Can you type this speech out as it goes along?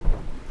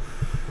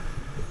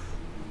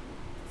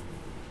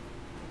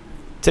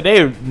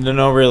Today, the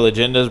No Real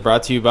Agenda is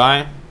brought to you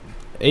by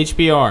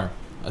HBR,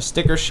 a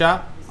sticker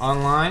shop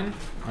online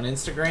on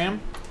Instagram.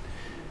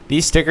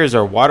 These stickers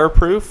are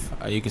waterproof.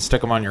 You can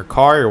stick them on your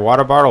car, your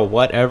water bottle,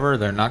 whatever.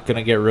 They're not going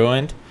to get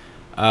ruined.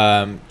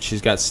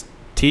 She's got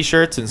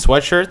t-shirts and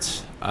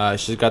sweatshirts.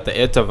 She's got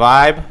the It's a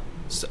Vibe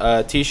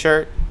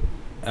t-shirt,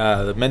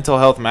 the Mental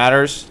Health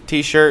Matters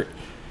t-shirt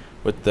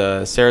with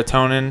the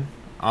serotonin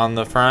on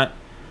the front.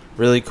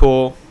 Really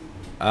cool.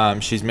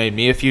 She's made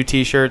me a few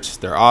t-shirts.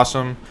 They're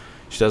awesome.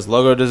 She does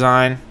logo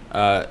design.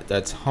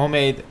 That's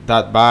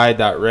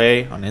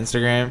homemade.by.ray on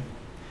Instagram.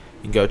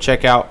 You can go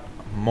check out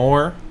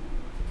more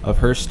of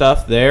her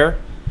stuff there,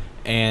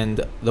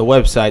 and the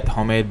website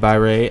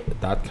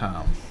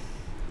homemadebyray.com.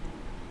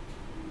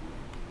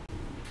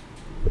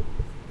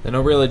 The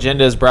No Real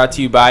Agenda is brought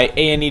to you by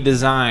A&E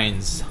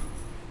Designs.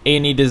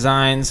 A&E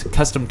Designs,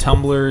 custom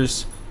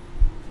tumblers,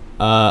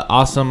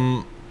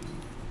 awesome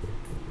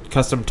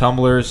custom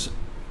tumblers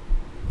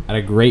at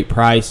a great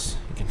price.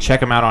 You can check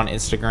them out on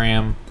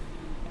Instagram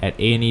at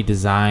A&E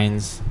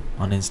Designs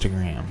on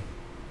Instagram.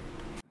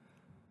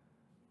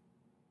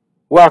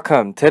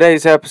 Welcome.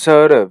 Today's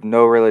episode of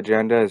No Real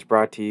Agenda is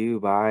brought to you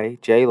by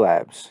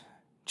J-Labs.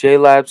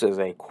 J-Labs is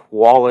a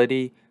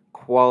quality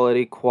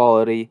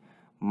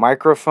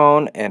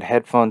microphone and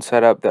headphone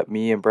setup that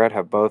me and Brett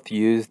have both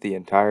used the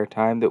entire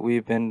time that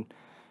we've been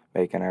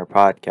making our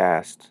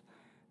podcast.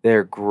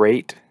 They're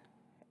great,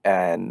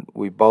 and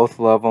we both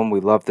love them.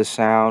 We love the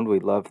sound. We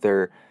love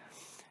the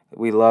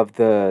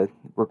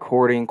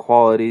recording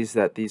qualities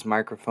that these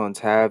microphones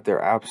have.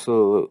 They're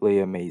absolutely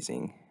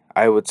amazing.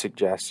 I would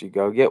suggest you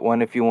go get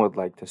one if you would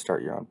like to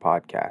start your own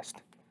podcast.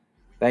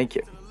 Thank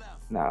you.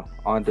 Now,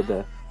 on to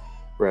the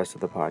rest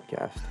of the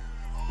podcast.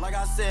 Like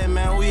I said,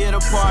 man, we at a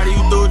party.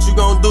 You do what you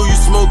gon' do. You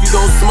smoke, you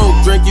gon'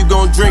 smoke. Drink, you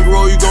gon' drink.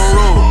 Roll, you gon'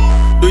 roll.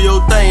 Do your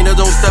thing. Now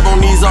don't step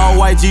on these all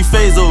white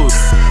G-Fazos.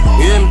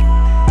 You hear me?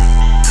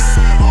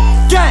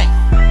 Gang!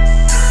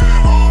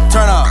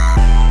 Turn up.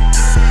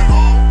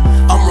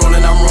 I'm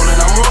rolling, I'm rolling,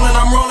 I'm rolling,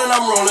 I'm rolling,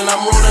 I'm rolling,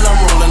 I'm rolling, I'm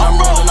rolling, I'm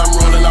rolling, I'm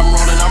rolling, I'm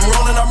rolling, I'm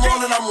rolling, I'm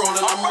rolling, I'm rolling, I'm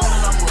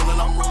rolling, I'm rolling,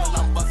 I'm rolling,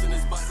 I'm busting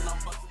this, busting, I'm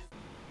busting.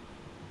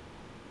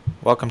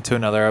 Welcome to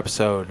another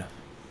episode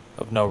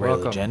of No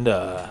Real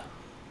Agenda.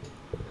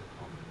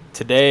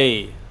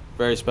 Today,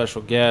 very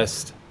special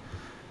guest,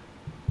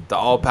 the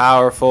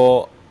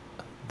all-powerful,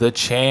 the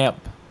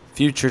champ,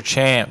 future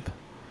champ,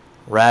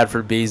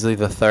 Radford Beasley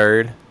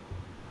III.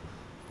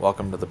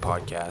 Welcome to the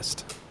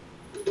podcast.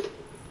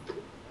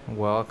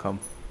 Welcome.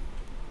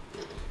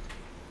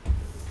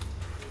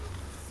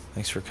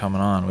 Thanks for coming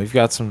on. We've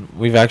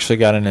actually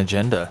got an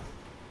agenda.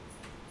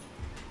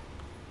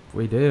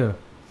 We do,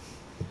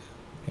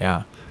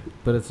 Yeah.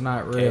 but it's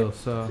not real,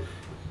 so...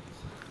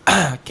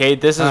 Kate,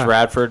 this is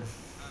Radford.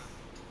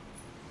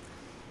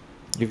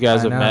 You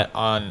guys have know. met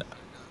on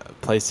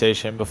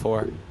PlayStation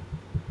before.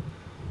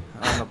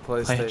 On the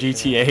PlayStation. Like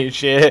GTA and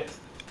shit.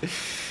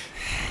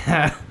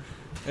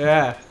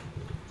 Yeah.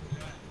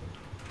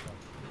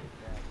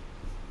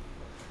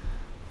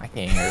 I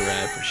can't hear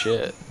Rad for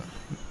shit.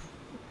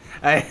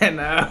 I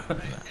know.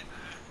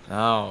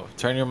 No,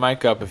 turn your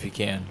mic up if you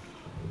can.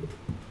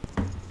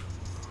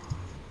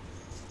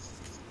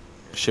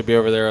 Should be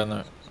over there on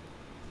the...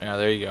 Yeah,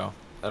 there you go.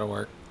 That'll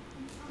work.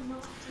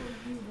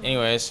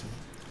 Anyways.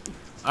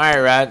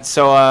 Alright, Rad.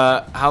 So,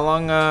 how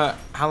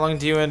long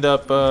do you end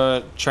up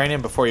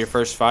training before your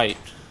first fight?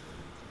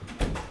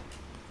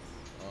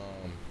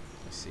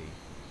 Let's see.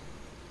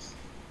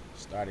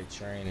 Started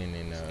training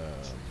in the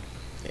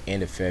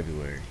end of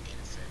February.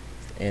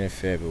 And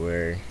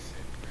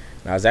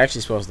I was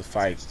actually supposed to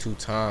fight 2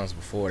 times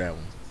before that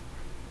one.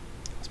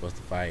 I was supposed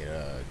to fight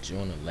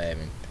June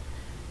 11th,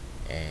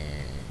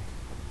 and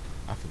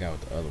I forgot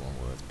what the other one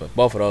was, but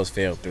both of those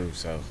fell through.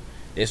 So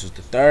this was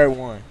the third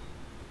one,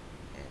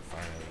 and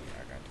finally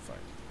I got to fight.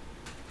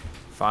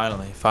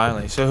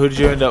 Finally. So who did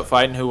you end up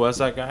fighting? Who was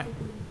that guy?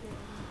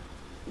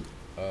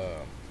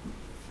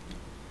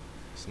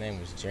 His name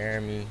was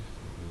Jeremy.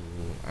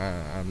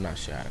 I'm not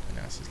sure how to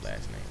pronounce his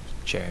last name.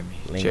 Jeremy.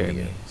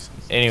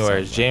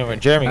 Anyways, Jeremy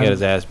got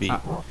his ass beat.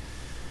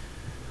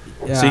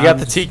 Yeah, So you got I'm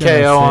the just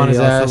TKO gonna on say his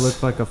he also ass.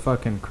 looks like a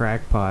fucking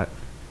crackpot.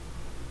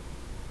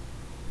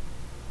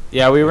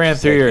 Yeah, we ran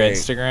through your Hey.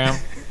 Instagram.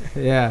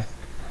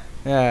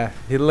 Yeah.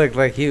 He looked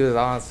like he was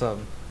on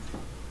something.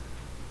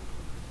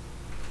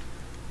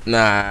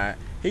 Nah,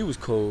 he was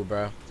cool,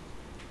 bro.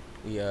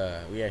 We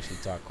actually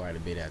talked quite a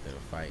bit after the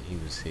fight. He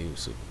was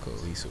super cool.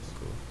 He's super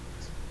cool.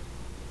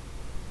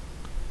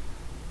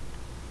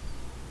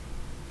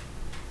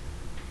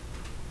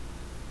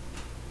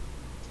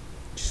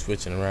 Just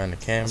switching around the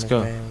cameras,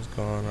 go. man. What's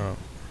going on?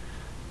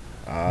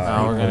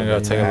 Now we're gonna go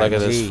take a look at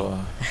this.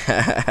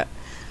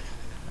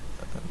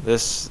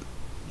 This,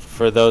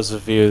 for those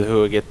of you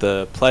who would get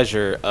the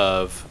pleasure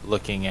of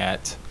looking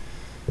at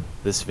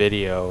this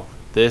video,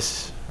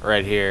 this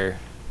right here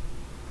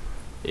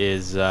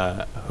is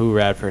who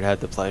Radford had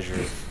the pleasure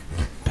of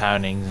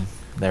pounding.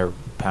 They're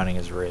pounding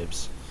his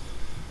ribs.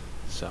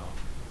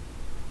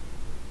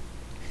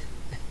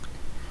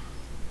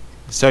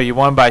 So you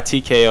won by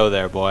TKO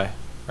there, boy.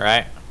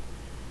 right?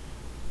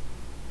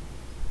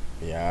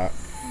 Yeah.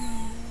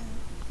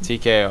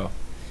 TKO.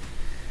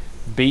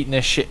 Beating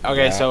the shit.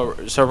 Okay, Yeah.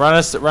 so run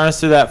us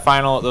through that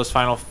those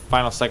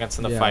final seconds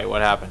in the Yeah. fight.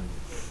 What happened?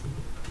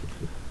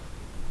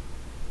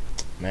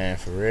 Man,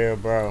 for real,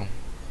 bro.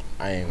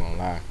 I ain't gonna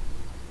lie.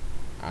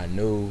 I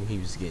knew he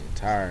was getting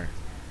tired,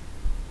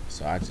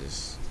 so I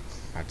just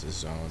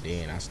zoned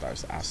in. I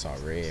saw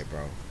red,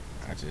 bro.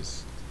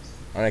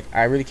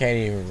 I really can't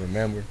even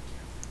remember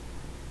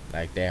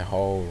like that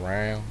whole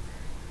round,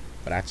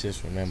 but I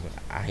just remember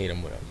I hit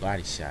him with a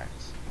body shot,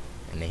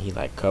 and then he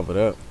like covered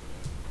up,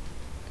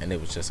 and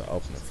it was just an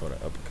opening for the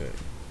uppercut.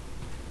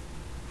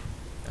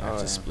 And I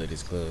just split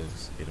his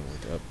gloves, hit him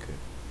with the uppercut.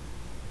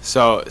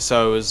 So it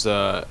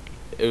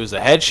was a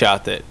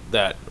headshot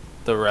that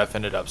the ref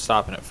ended up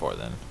stopping it for.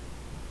 Then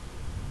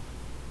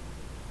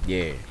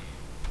Yeah.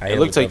 It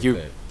looked like you.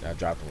 I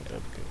dropped him with the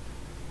uppercut.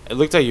 It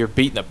looked like you're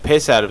beating the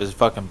piss out of his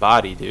fucking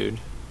body, dude.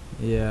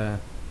 Yeah.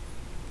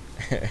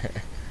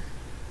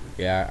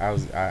 Yeah,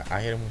 I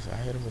hit him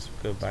with some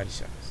good body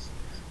shots.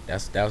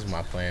 That was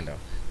my plan though.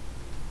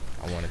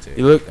 I wanted to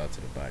go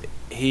to the body.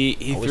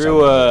 He I wish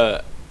threw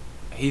a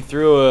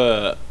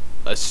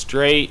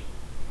straight.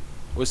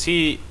 Was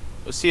he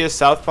a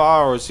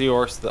southpaw or was he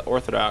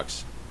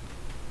orthodox?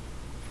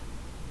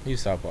 He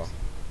was southpaw.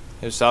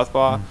 He was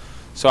southpaw.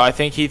 So I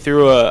think he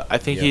threw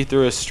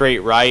a straight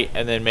right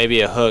and then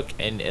maybe a hook,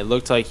 and it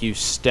looked like you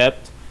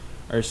stepped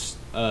or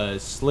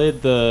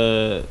slid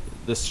the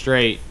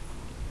straight,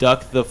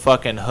 ducked the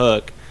fucking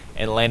hook,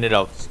 and landed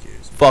a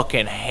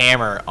fucking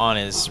hammer on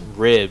his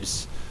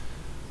ribs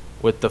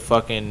with the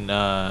fucking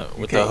the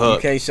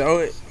hook. You can't show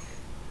it.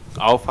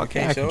 Oh fuck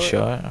yeah, I can't can show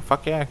show it.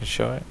 Fuck yeah, I can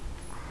show it.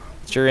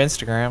 It's your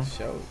Instagram.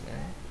 Show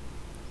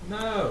it,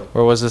 man. No.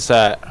 Where was this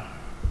at?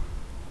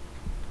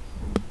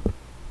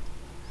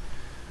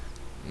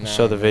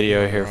 Show the man, video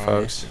you on the here, wrong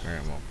folks.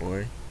 Instagram, my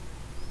boy.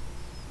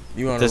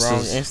 You on This the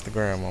wrong is-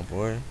 Instagram, my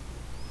boy.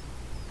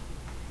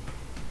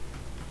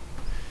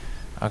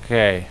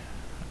 Okay.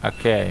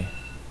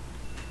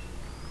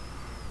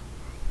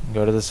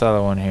 Go to this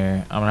other one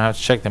here. I'm gonna have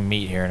to check the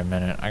meat here in a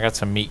minute. I got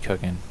some meat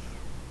cooking.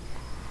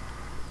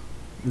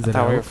 Is I it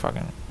thought we were out?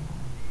 fucking.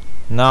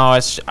 No,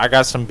 I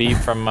got some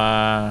beef from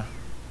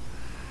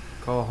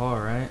Call Hall,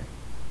 right?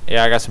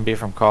 yeah, I got some beef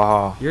from Call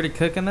Hall. You already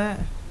cooking that?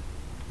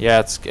 Yeah,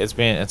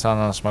 it's on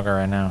the smoker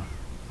right now.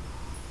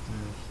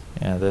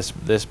 Yeah, this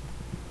let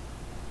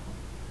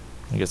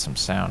me get some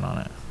sound on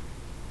it.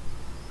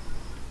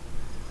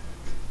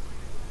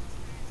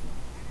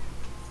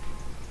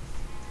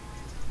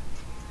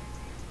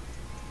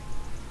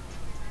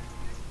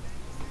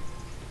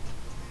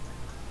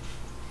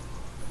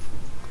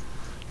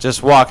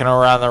 Just walking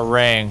around the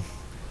ring.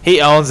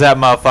 He owns that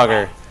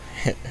motherfucker.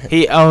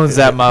 He owns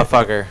that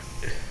motherfucker.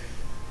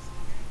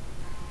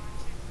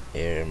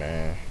 Yeah,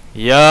 man.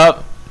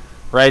 Yup.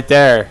 Right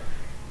there.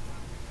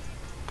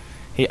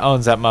 He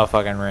owns that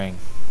motherfucking ring.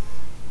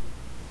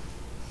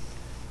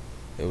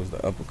 It was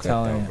the uppercut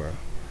Telling though, you. bro.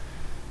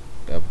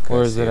 The uppercut.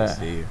 Where is it sealed at?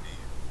 the deal.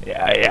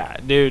 Yeah,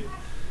 dude.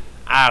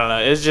 I don't know.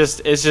 It's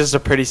just a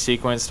pretty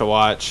sequence to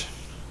watch.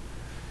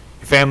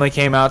 Your family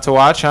came out to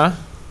watch, huh?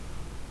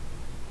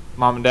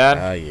 Mom and dad?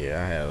 Oh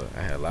yeah,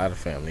 I had a lot of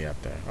family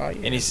out there. Oh yeah,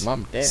 And he's-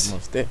 mom, dad,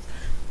 most definitely.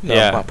 You know,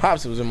 Yeah. my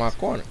pops was in my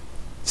corner.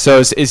 So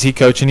is he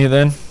coaching you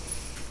then?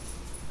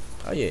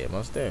 Oh yeah,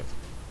 most definitely.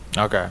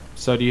 Okay.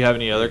 So do you have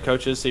any other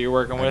coaches that you're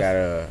working with?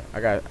 I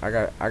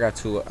got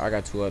two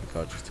other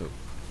coaches too.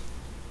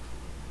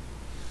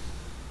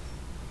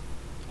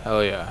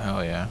 Hell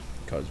yeah.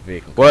 Coach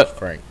Vic and What? Coach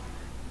Frank.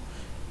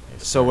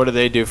 So what do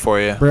they do for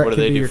you? Brett What do could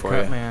they be do your for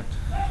cut you? man.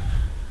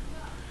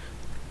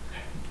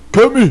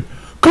 Cut me,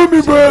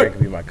 So Brett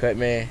could be my cut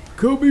man.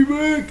 Cut me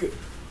back.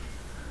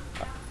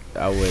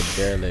 I wouldn't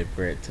dare let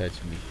Brett touch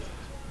me.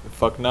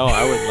 Fuck no,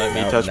 I wouldn't let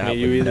me touch me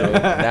you either.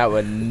 Not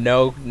with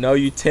no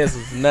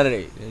utensils, none of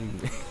that.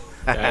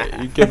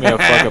 Yeah, you give me a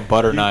fucking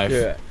butter knife.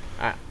 Yeah,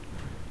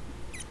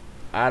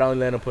 I don't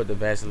let him put the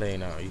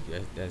Vaseline on.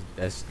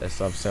 That's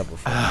something simple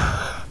for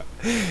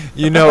me.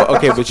 You know,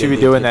 okay, but you be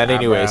doing that Eyebrows,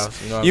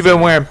 anyways. you know what You've I'm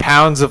been wearing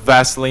pounds of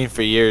Vaseline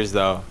for years,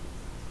 though.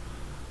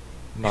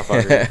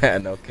 Motherfucker.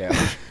 saying? No cap.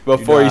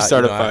 Before you know,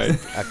 start a I-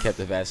 fight. I kept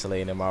the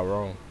Vaseline in my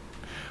room.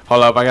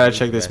 Hold up, I gotta Keep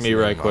check the this meat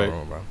Vaseline right in my quick.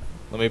 room, bro.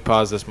 Let me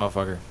pause this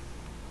motherfucker.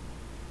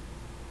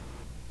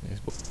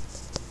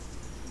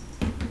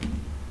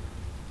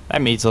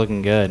 That meat's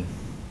looking good.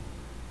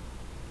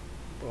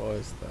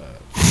 Boy, stop.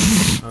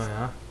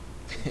 Oh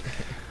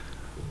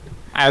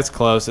yeah. It's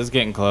close. It's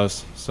getting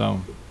close.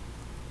 So,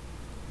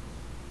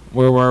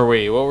 where were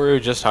we? What were we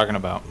just talking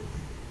about?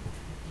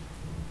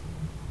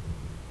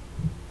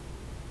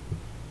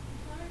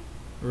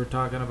 We were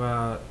talking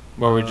about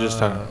What were we just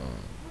talking?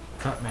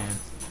 cut man.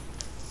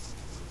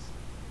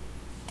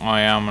 Oh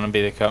yeah, I'm gonna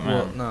be the cut man.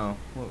 Well, no.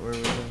 What were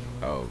we talking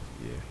about? Oh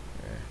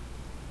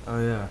yeah.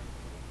 Oh yeah.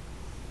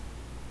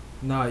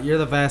 No, you're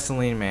the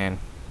Vaseline man.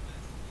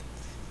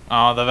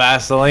 Oh, the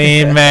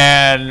Vaseline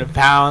man,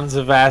 pounds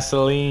of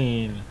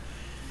Vaseline.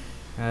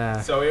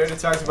 Yeah. So we already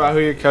talked about who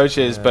your coach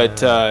is,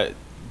 but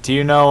Do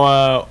you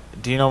know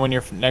when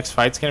your next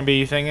fight's gonna be?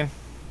 You thinking?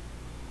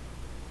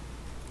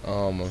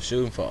 I'm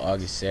shooting for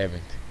August 7th.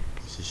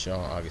 It's a show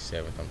on August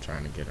 7th. I'm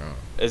trying to get on.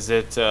 Is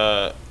it?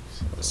 So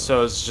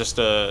it's just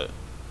a.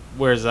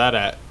 Where's that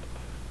at?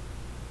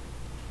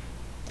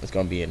 It's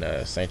gonna be in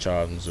St.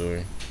 Charles,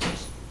 Missouri.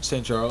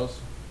 St. Charles.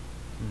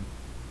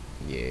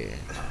 Yeah.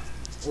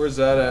 Where's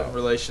that at in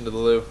relation to the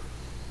Lou?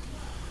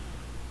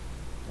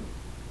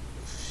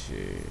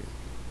 Shit.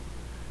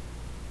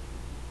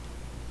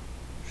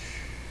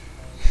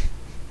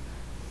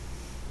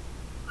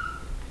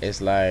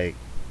 It's like,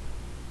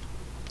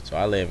 so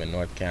I live in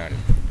North County.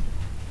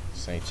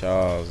 St.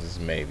 Charles is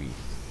maybe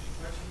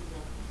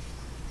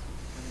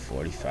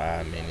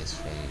 45 minutes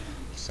from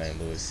St.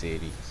 Louis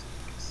City.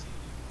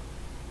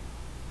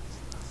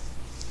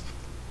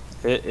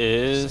 It Say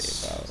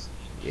is about,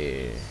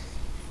 yeah.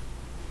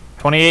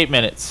 28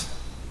 minutes.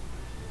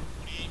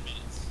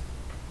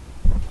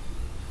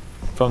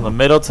 From the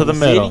middle to the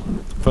middle.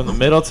 From the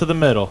middle to the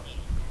middle.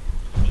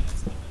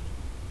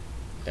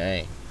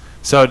 Dang,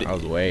 So I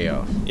was way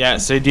off. yeah.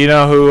 So do you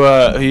know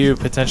who you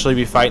potentially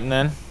be fighting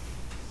then?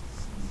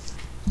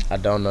 I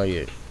don't know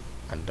yet.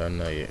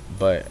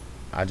 But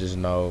I just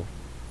know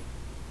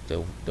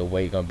the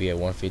weight gonna be at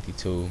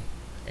 152,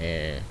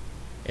 and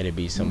it'll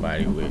be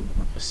somebody with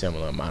a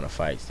similar amount of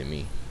fights to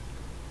me.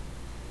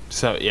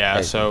 So yeah.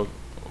 Hey. So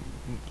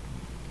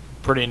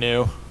pretty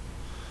new.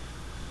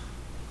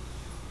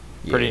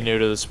 Pretty Yeah. new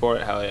to the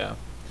sport. Hell yeah.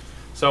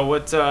 So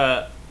what's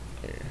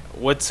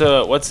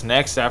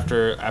next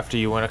after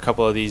you win a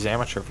couple of these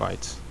amateur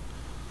fights?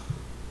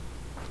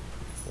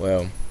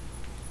 Well,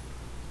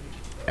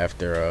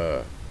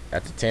 after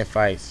 10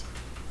 fights,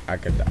 I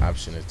get the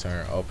option to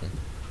turn open.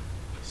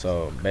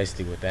 So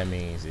basically, what that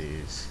means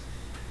is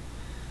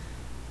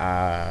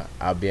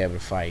I'll be able to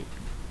fight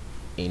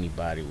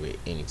anybody with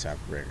any type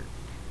of record.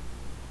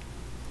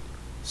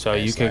 So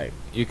It's like-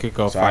 you could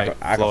go so fight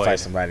I can Floyd. fight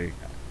somebody.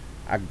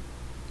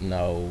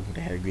 No,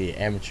 they had to be an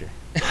amateur.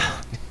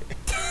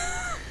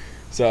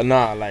 So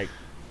no, like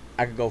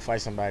I could go fight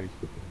somebody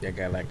that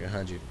got like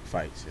 100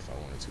 fights if I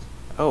wanted to.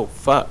 Oh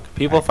fuck!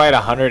 People fight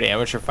 100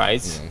 amateur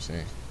fights. You know what I'm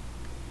saying?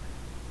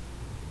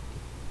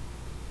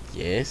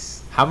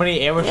 Yes. How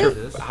many amateur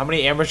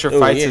Oh,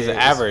 fights yeah, is it's-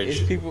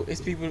 average?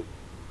 It's people.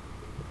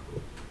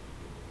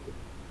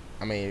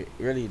 I mean, it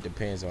really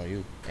depends on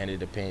you, and it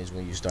depends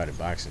when you started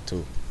boxing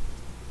too.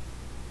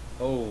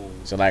 Oh.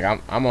 So like I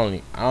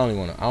only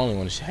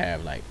want to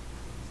have like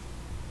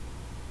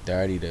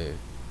 30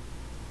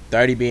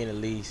 being the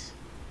least,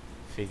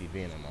 50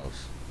 being the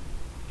most.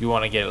 You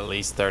want to get at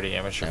least 30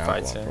 amateur And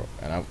fights I'm in? going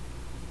pro.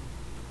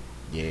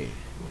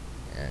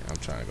 And I'm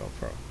trying to go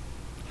pro.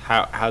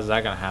 How's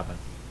that gonna happen?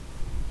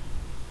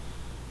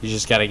 You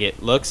just gotta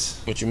get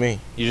looks. What you mean?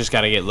 You just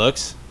gotta get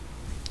looks.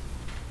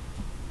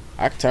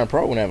 I can turn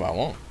pro whenever I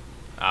want.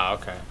 Oh,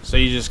 okay. So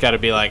you just gotta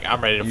be like,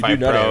 I'm ready to You fight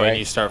do know pro, that, right? and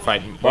you start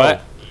fighting. Bro,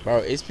 What? Bro,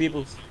 it's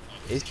people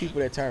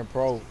that turn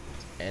pro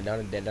and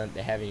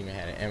they haven't even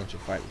had an amateur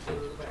fight before.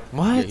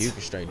 What? Yeah, you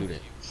can straight do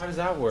that. How does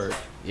that work?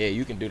 Yeah,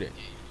 you can do that.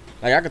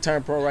 Like I could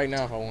turn pro right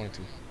now if I wanted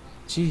to.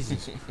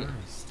 Jesus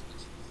Christ.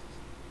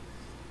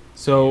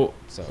 So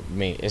So I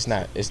mean, it's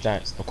not.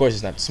 Of course,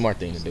 it's not the smart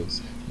thing to do.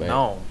 But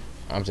no.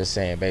 I'm just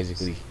saying,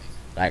 basically,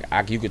 like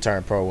you could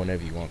turn pro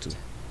whenever you want to.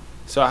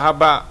 So how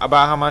about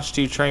how much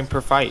do you train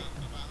per fight?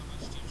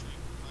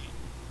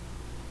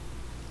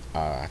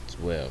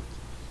 Well,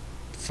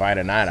 fight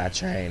or not, I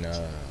train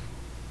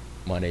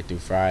Monday through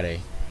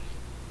Friday,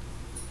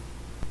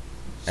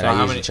 and So I how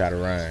usually many- try to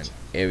run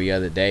every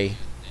other day.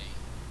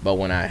 But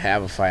when I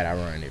have a fight, I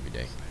run every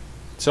day.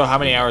 So how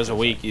many hours a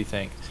week you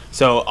think?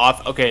 So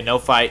off. Okay, no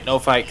fight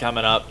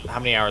coming up. How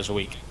many hours a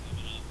week?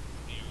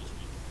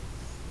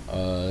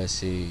 Let's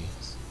see.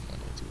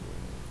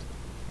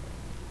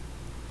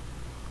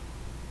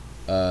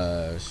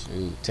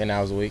 Shoot, 10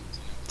 hours a week,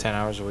 10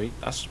 hours a week.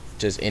 That's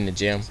just in the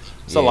gym.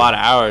 a lot of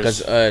hours.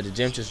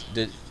 Because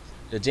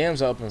the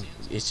gym's open.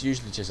 It's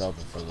usually just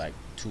open for like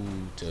 2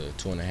 to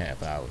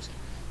 2.5 hours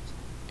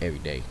every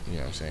day. You know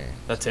what I'm saying?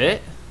 That's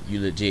it. You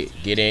legit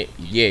get in.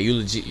 Yeah,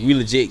 we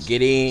legit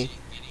get in,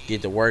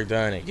 get the work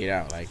done, and get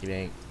out. Like it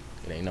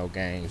ain't no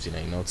games. It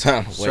ain't no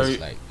time to waste. So-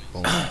 Like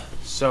boom,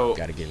 So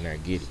gotta get in there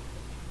and get it.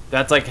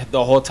 that's like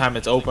the whole time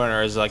it's open,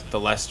 or is like the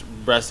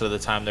rest of the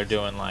time they're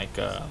doing like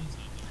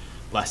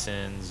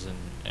lessons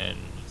and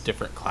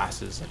different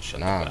classes and shit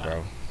Nah, like that?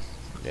 bro.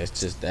 That's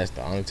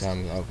the only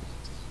time it's open.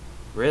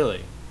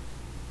 Really?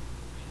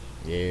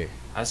 Yeah,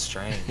 That's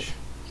strange.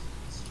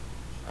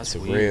 That's it's a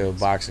weird. real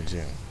boxing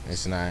gym.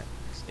 It's not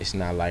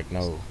like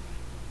no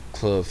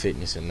club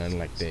fitness or nothing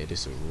like that.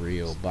 It's a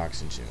real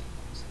boxing gym.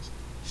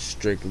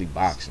 Strictly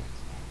boxing.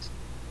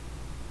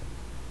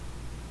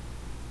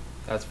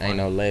 That's funny. Ain't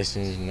no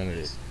lessons, none of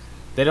this.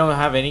 They don't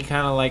have any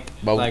kind of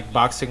But- like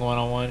boxing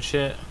 1-on-1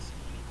 shit.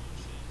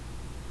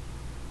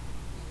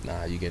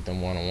 Nah, you get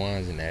them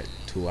one-on-ones in that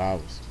 2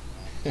 hours.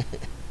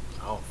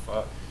 Oh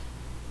fuck.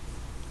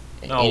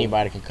 And No.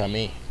 anybody can come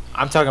in.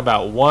 I'm talking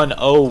about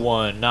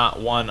 101, not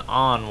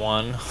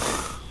 1-on-1.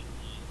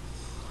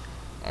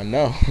 I I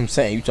know. I'm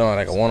saying you talking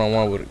like a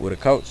one-on-one with a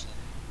coach.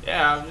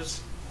 Yeah, I'm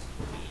just,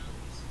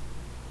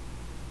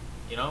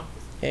 you know.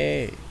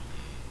 Hey,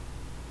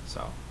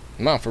 So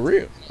no, for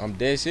real. I'm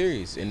dead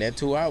serious. In that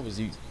 2 hours,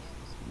 you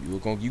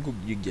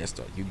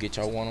get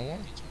your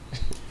one-on-one.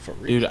 For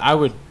real. dude, I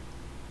would.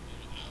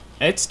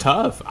 It's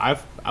tough. I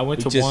went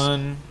We to just-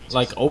 one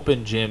like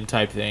open gym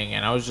type thing,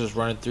 and I was just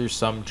running through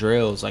some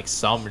drills, and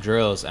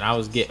I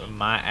was getting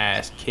my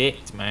ass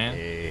kicked, man.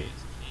 Hey.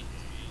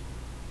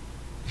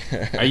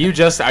 Are you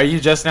just now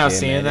Yeah,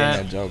 seeing man, that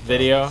ain't no joke, bro.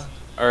 video,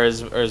 or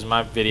is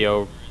my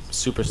video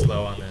super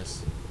slow on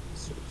this?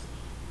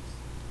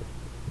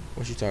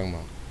 What you talking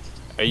about?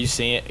 Are you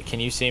seeing it? Can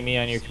you see me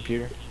on your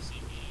computer?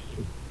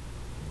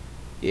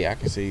 Yeah, I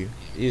can see you.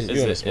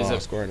 You're in a small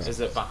square though. Is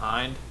it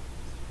behind?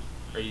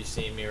 Are you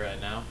seeing me right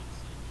now?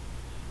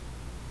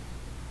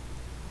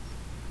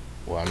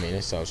 Well, I mean,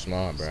 it's so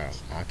small, bro.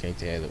 I can't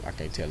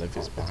tell if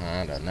it's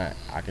behind or not.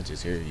 I can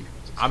just hear you.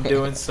 I'm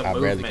doing some I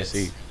barely can movements.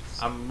 see.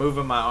 I'm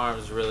moving my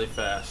arms really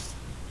fast.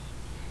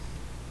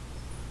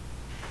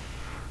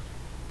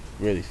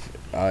 Really?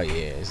 Oh yeah,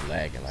 it's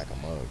lagging like a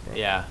mug, bro.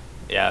 Yeah,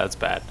 that's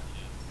bad.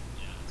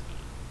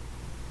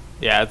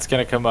 Yeah, it's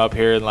gonna come up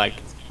here and like,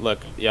 look,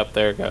 yep,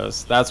 there it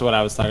goes. That's what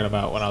I was talking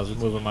about when I was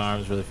moving my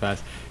arms really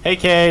fast. Hey,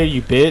 Kay,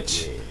 you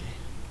bitch. Yeah.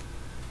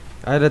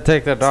 I had to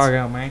take the dog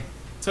out, man.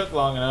 Took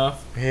long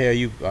enough. Hell,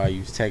 you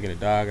was taking the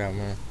dog out,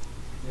 man.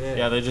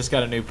 Yeah, they just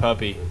got a new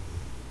puppy.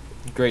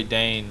 Great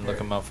Dane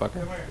looking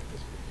motherfucker.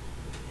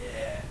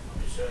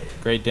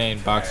 Great Dane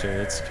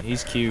boxer.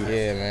 He's cute.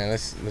 Yeah, man.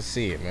 Let's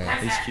see it,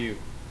 man. He's cute.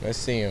 Let's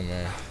see him,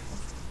 man.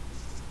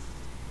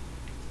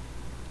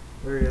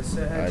 Where you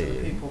say hi to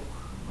the people?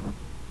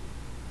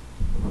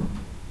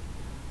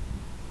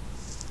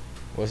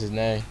 What's his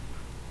name?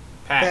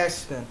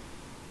 Pax.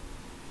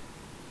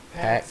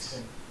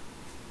 Pax.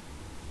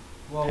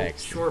 Well,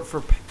 Paxton. short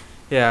for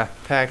yeah,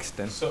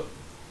 Paxton. So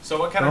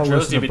what kind Don't of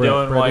drills listen do you to be Brett.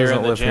 doing Brett while you're doesn't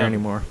in the live here gym?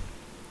 anymore.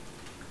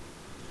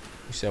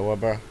 You said what,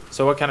 bro?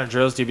 So what kind of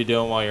drills do you be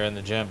doing while you're in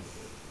the gym?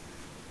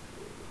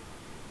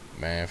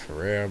 Man, for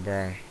real,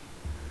 bro.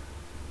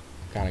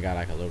 Kind of got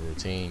like a little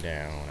routine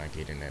down when I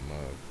get in that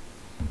mug.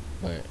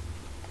 But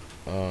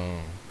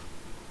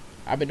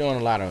I've been doing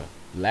a lot of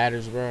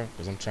ladders, bro,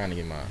 because I'm trying to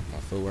get my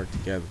footwork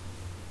together.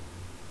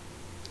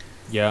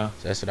 Yeah.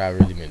 So that's what I've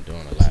really been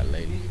doing a lot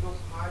lately.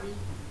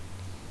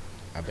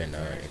 I've been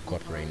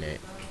incorporating that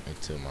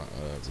into my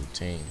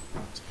routine.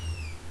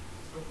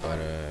 But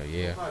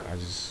yeah, I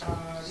just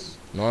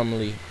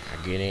normally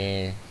I get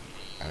in,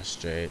 I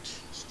stretch,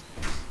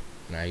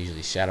 and I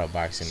usually shadow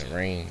box in the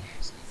ring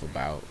for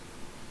about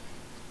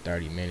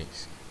 30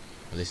 minutes.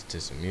 I listen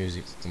to some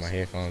music, put my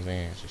headphones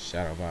in, just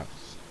shadow box.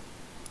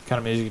 What kind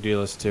of music do you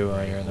listen to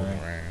while you're in the move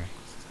ring? around.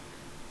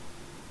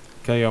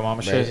 Kill your mama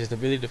But shit? it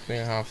just really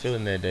depends how I'm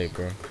feeling that day,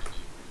 bro.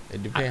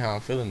 It depends how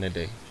I'm feeling that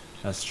day.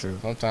 That's true.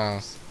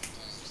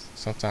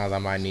 Sometimes I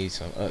might need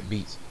some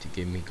upbeat to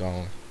get me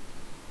going.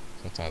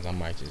 Sometimes I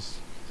might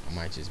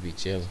just be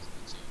chilling,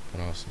 put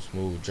on some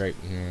smooth Drake.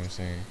 You know what I'm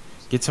saying?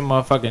 Get some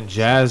motherfucking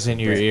jazz in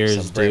your ears,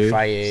 some Brett dude.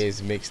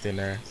 Fayez mixed in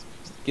there.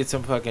 Get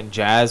some fucking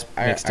jazz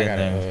mixed in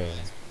there.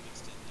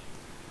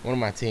 One of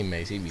my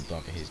teammates, he be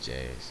bumping his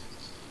jazz.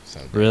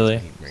 Some days Really?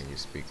 He bring your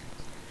speaker.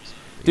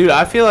 Dude,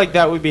 I feel like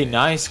that would be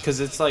nice because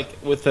it's like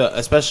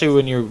especially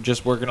when you're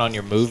just working on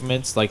your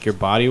movements, like your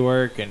body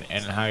work and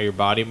how your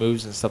body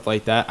moves and stuff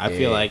like that. I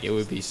feel Yeah. like it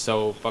would be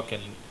so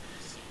fucking.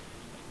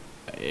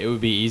 It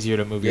would be easier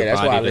to move Yeah, your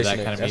that's why I body to that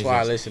listen. kind of That's music. why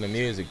I listen to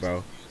music,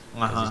 bro.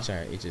 Uh-huh.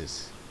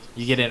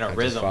 You get in a I just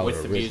rhythm follow with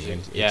a the rhythm,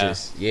 music. and Yeah.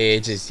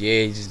 it just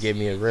give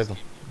me a rhythm.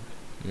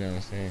 You know what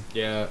I'm saying?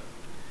 Yeah.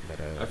 But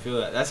I feel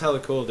that. That's hella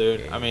cool, dude.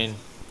 Yeah. I mean,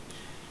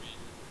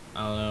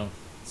 I don't know.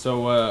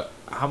 So,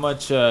 how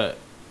much?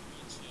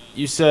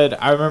 You said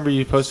I remember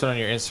you posted on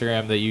your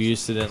Instagram that you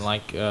used to didn't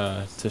like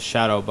to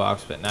shadow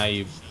box, but now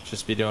you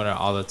just be doing it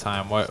all the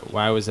time.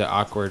 Why was it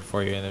awkward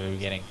for you in the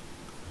beginning?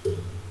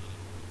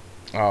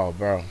 Oh,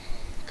 bro.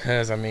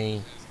 Cause I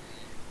mean,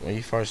 when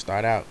you first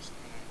start out,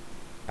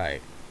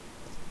 like,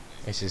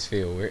 it just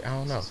feel weird. I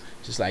don't know.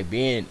 Just like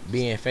being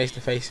face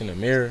to face in the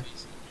mirror,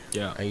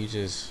 Yeah. and you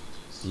just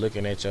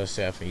looking at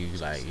yourself, and you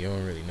like you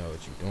don't really know what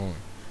you're doing.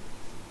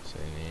 So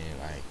then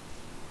like,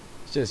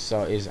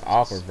 it's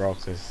awkward, bro.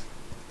 Cause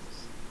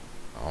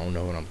I don't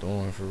know what I'm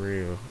doing for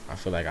real. I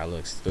feel like I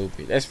look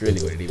stupid. That's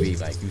really what it be.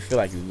 Like you feel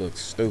like you look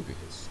stupid.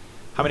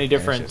 How many And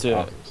it's different just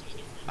awkward.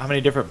 how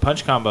many different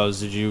punch combos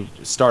did you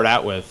start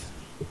out with?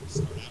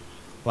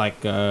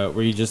 Like,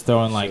 were you just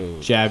throwing like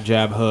Shoot. jab,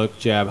 jab, hook,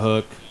 jab,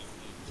 hook?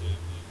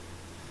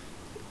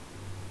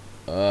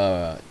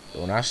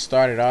 When I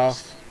started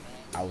off,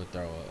 I would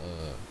throw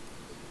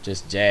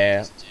just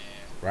jab,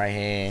 right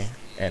hand,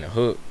 and a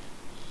hook.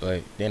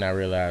 But then I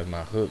realized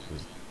my hook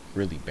was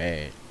really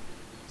bad,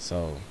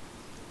 so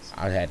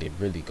I had to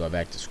really go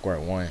back to square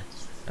one.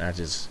 And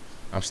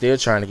I'm still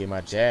trying to get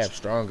my jab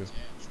stronger.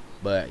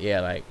 But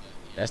yeah, like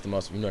that's the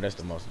most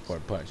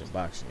important punch in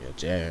boxing, your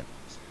jab.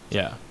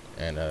 Yeah.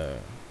 And I'm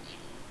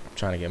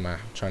trying to get my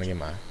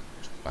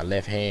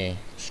left hand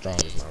strong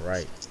as my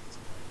right.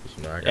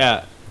 You know, I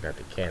got got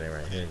the cannon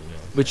right here. You know.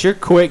 But you're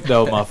quick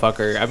though,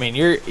 motherfucker. I mean,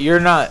 you're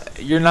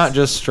not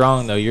just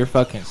strong though. You're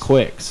fucking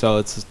quick. So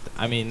it's,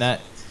 I mean,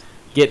 that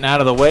getting out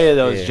of the way of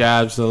those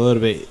jabs a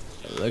little bit,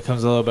 it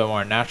comes a little bit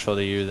more natural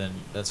to you than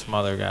some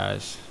other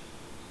guys.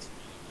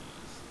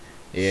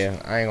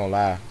 Yeah, I ain't gonna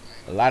lie.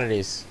 A lot of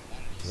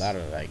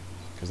like,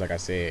 cause like I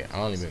said, I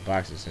only been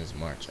boxing since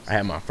March. I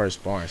had my first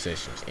sparring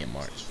sessions in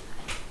March.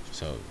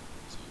 So.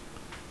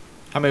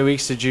 How many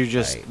weeks did you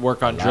just Like,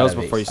 work on drills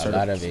before you started? A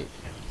lot of it.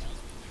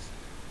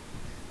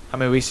 How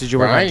many weeks did you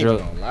Bro, work I on ain't even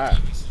drills? gonna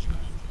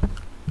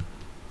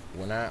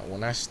lie.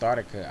 When I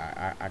started,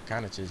 I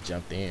kind of just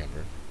jumped in,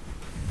 bro.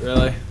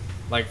 Really?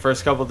 Like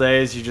first couple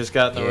days, you just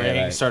got in the Yeah, ring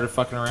and like- started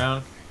fucking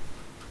around?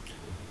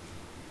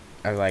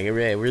 I was like, it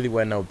really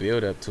wasn't no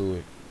build up to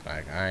it.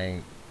 Like I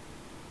ain't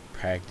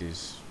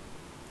practiced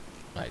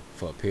like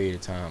for a period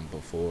of time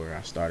before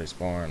I started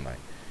sparring. Like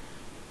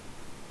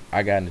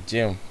I got in the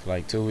gym for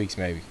like 2 weeks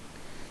maybe,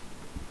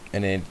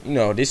 and then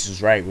this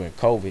was right when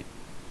COVID.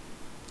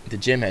 The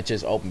gym had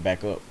just opened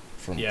back up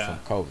from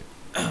COVID.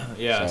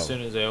 Yeah, as So-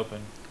 soon as they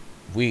open.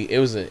 It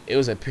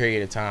was a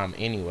period of time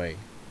anyway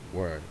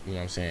where what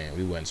I'm saying,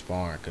 we wasn't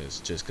sparring because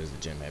the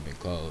gym had been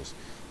closed.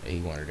 And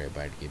he wanted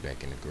everybody to get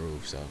back in the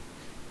groove. So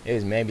it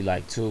was maybe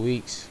like 2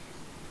 weeks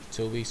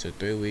or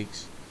 3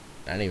 weeks,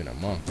 not even a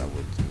month I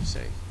would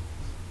say.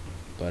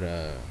 But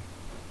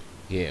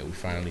yeah, we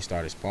finally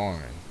started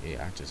sparring.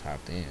 Yeah, I just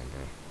hopped in,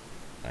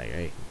 bro. Like,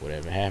 hey,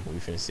 whatever happened,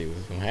 we finna see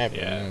what's gonna happen.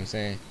 You know what I'm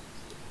saying?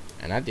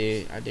 And I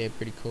did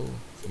pretty cool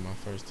for my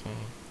first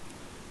time.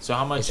 So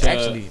how much? It's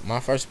actually my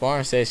first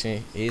sparring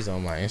session is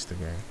on my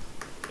Instagram.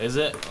 Is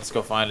it? Let's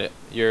go find it.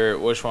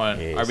 Which one?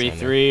 Yeah, it's on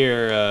RB3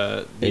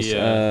 or It's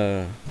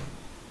the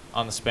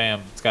on the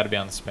spam? It's got to be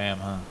on the spam,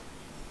 huh?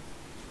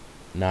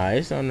 nah,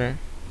 it's on there.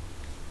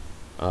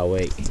 Oh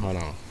wait, hold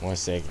on, 1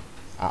 second.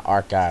 I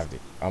archived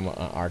it. I'm gonna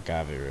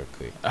unarchive it real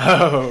quick.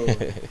 Oh.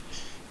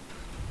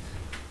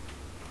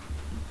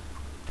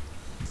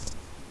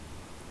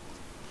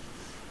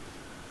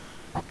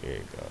 There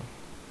you go.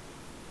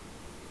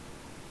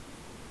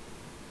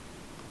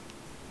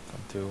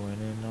 I'm doing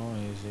it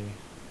noisy.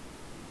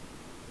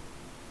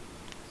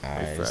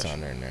 Alright, it's Refresh.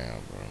 on there now,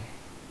 bro.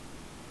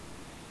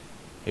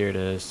 Here it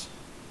is.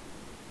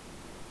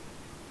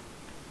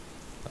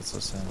 Let's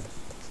listen.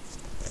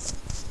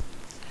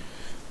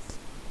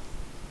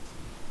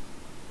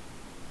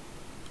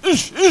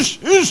 Ish,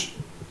 ish, ish.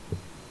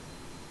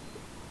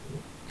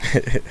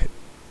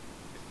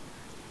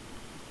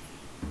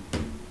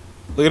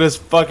 Look at his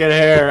fucking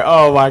hair.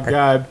 Oh my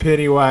god,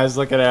 Pennywise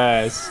looking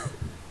ass.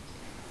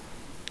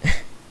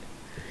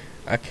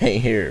 I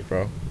can't hear it,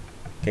 bro.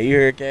 Can you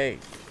hear it, Kate?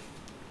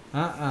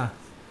 And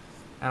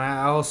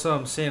I also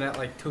am seeing it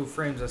like 2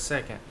 frames a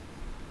second.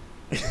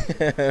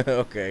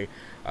 Okay.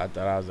 I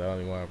thought I was the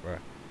only one, bro.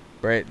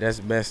 Brett,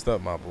 that's messed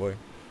up, my boy.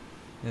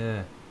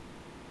 Yeah.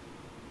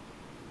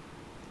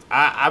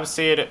 I'm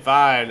seeing it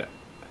fine.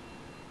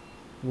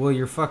 Well,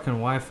 your fucking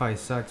Wi-Fi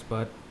sucks,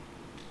 bud.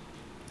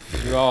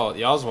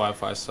 Y'all's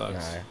Wi-Fi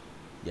sucks.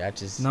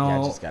 Nah.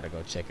 Y'all just gotta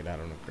go check it out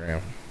on the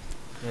gram.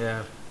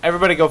 Yeah.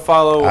 Everybody go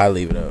follow. I'll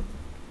leave it up.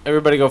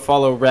 Everybody go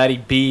follow Ratty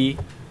B,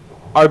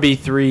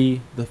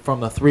 RB3 from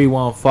the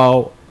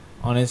 314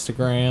 on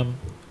Instagram.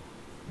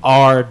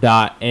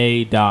 R.A.D.D.Y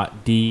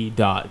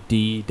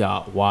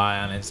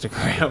on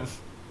Instagram.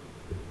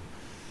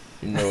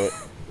 You know it.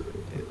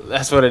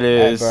 That's what it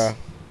Hey, is. bro.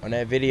 On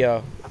that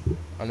video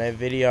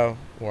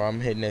where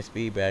I'm hitting that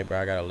speed bag,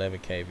 bro, I got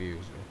 11K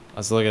views, bro.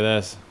 Let's look at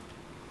this.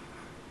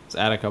 Let's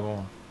add a couple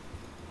more.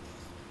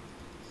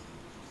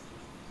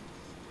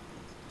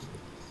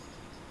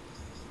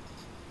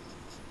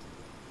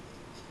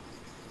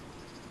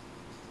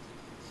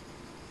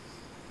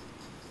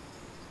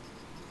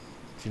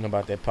 You know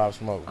about that Pop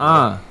Smoke?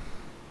 Bro?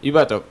 You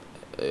better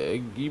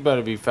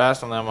be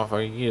fast on that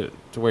motherfucker. You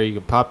get to where you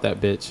can pop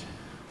that bitch.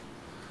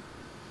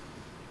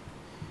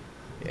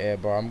 Yeah,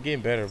 bro, I'm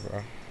getting better,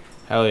 bro.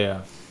 Hell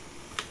yeah.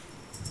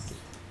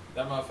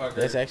 That motherfucker.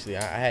 That's actually,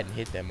 I hadn't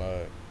hit that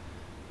mug.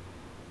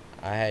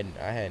 I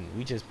hadn't.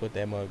 We just put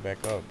that mug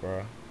back up,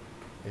 bro.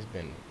 It's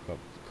been a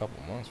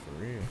couple months for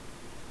real.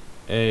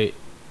 Hey,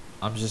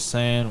 I'm just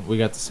saying, we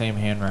got the same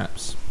hand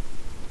wraps.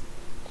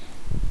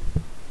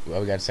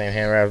 Well, we got the same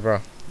hand wraps, bro.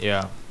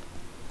 Yeah.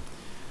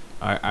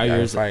 Are Got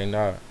yours? fighting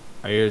dog.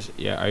 Are yours?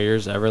 Yeah. Are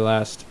yours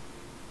Everlast?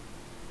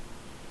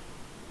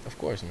 Of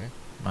course, man.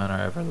 Mine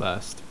are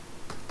Everlast.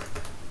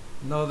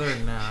 No, they're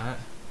not.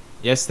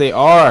 Yes, they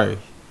are.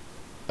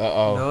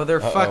 Uh-oh. No,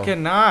 they're Uh-oh.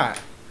 fucking not.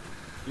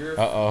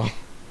 Uh-oh.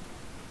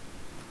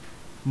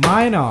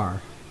 Mine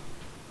are.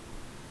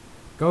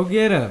 Go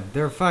get them.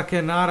 They're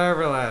fucking not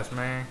Everlast,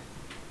 man.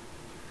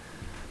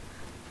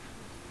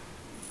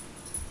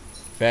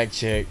 Fact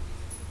check.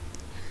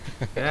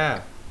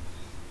 Yeah.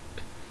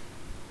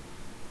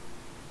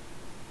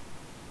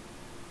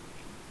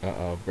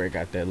 Uh-oh. Brett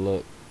got that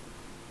look.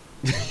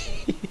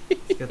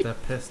 Get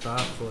that pissed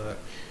off look.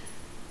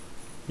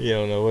 You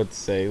don't know what to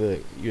say. Look,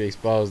 you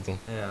exposed him.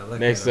 Yeah, look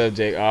Next at him.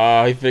 subject.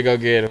 Oh, he finna go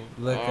get him.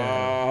 Look oh, at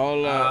him.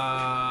 hold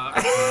up.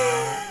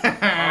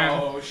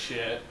 Oh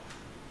shit.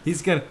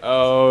 He's gonna.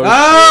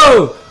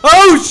 Oh.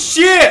 Oh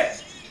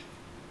shit!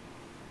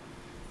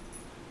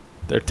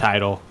 Their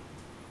title.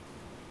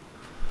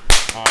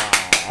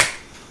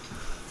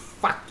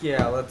 Fuck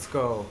yeah, let's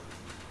go.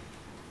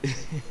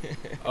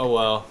 Oh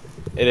well,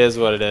 it is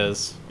what it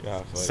is. Yeah,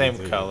 fuck Same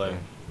it, color. man.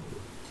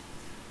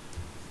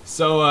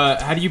 So,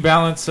 how do you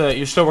balance?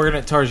 You're still working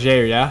at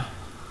Target, yeah?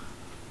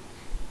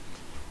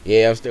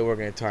 Yeah, I'm still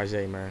working at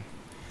Target, man.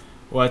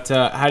 What?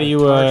 How do you?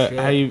 Target.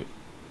 How do you?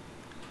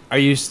 Are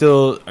you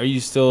still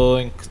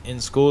in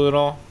school at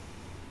all?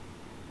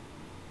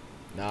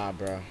 Nah,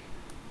 bro.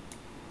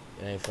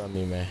 It ain't for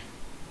me, man.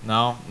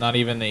 No, not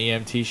even the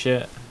EMT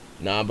shit.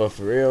 Nah, but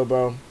for real,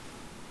 bro,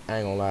 I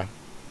ain't gonna lie.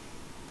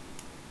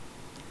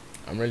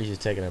 I'm really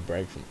just taking a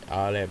break from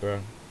all that,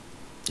 bro.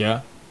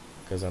 Yeah.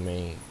 Cause I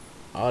mean,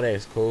 all that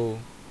is cool,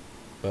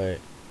 but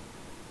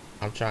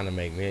I'm trying to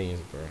make millions,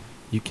 bro.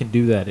 You can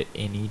do that at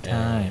any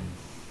time.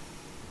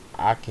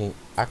 I can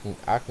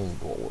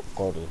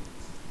go to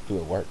do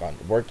a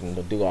working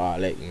to do all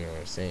that. You know what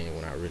I'm saying?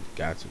 When I really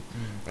got to.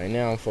 Right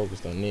now, I'm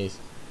focused on this,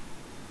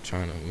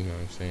 trying to, you know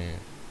what I'm saying,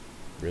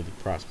 really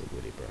prosper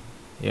with it, bro.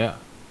 Yeah.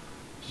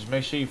 Just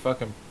make sure you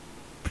fucking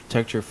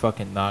protect your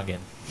fucking noggin.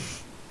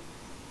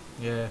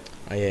 Yeah.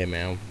 Oh yeah,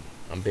 man.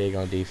 I'm big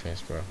on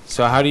defense, bro.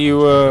 So how do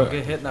you? Don't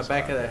get hit in the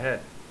back of the head.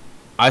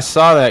 I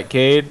saw that,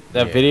 Cade.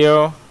 That Yeah.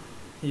 video.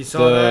 You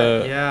saw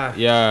that? Yeah.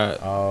 Yeah. Yeah.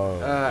 Oh,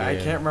 I yeah.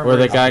 can't remember. Where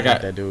the his guy name.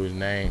 got- that dude's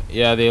name.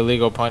 Yeah, the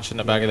illegal punch in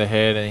the back of the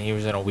head, and he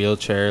was in a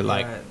wheelchair.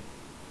 Like,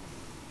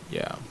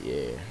 Yeah. yeah.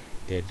 Yeah,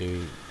 that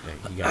dude.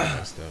 He got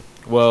messed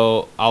up.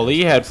 Well,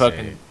 Ali That's had sad.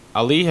 fucking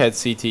Ali had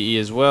CTE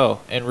as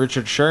well, and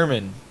Richard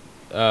Sherman,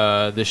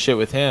 the shit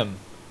with him.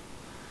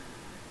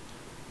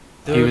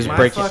 Dude, He was my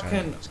breaking-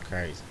 fucking It's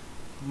crazy.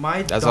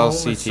 my That's dome all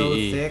is so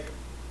CTE. thick.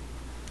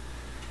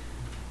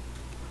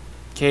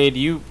 Cade,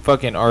 you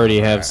fucking already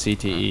have I-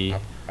 CTE.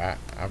 I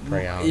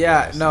pray I don't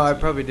Yeah, get no, I CTE.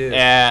 probably do.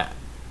 Yeah.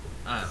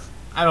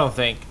 I don't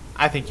think.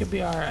 I think you'll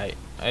be all right.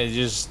 I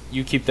just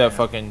you keep that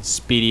fucking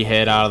speedy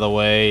head out of the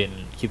way and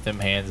keep them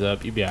hands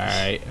up. You'll be all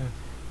right.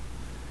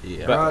 Yeah,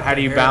 But Grow out how the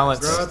do you hair- balance-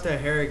 Grow out the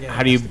hair again.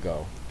 How do you That's the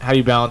goal. how do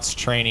you balance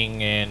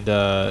training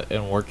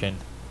and working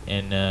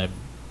and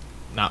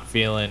not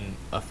feeling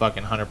a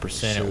fucking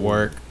 100% at Shoot.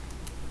 work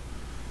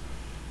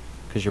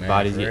because your Man,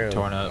 body's for getting real,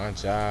 torn up?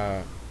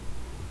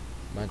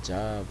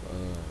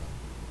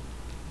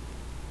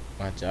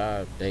 My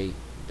job, they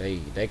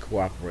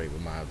cooperate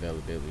with my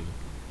availability,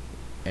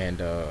 and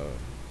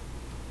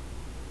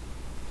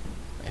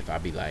if I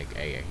be like,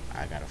 hey,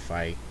 I gotta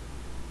fight,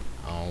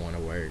 I don't want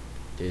to work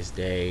this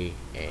day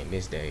and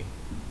this day,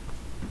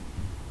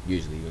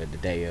 usually the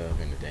day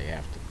of and the day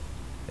after.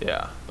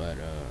 Yeah. But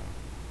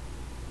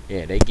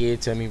yeah, they give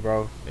it to me,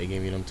 bro. They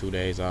give me them 2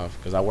 days off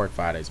because I work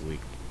 5 days a week,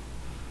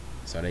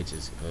 so they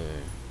just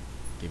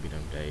give me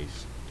them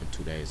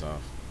 2 days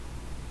off,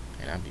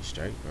 and I be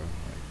straight, bro.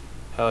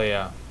 Like, Hell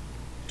yeah.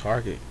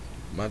 Target,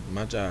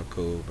 my job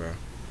cool, bro.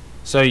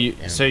 So you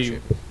And so I'm you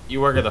tripping.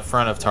 you work at the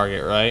front of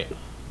Target, right?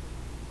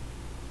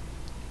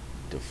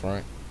 The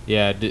front.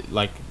 Yeah.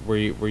 Like where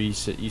you you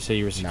say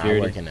you were Nah,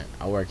 security.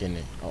 I work in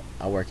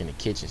the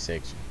kitchen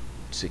section.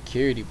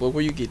 Security. But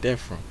where you get that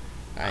from?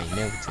 I ain't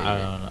never tell you I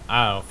that. don't know.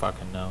 I don't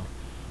fucking know.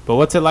 But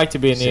what's it like to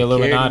be in the Security,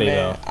 Illuminati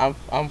man, though?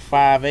 I'm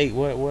 5'8".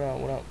 What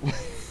up?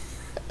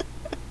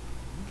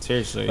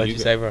 Seriously. What you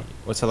say, bro?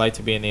 What's it like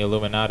to be in the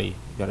Illuminati? You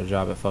got a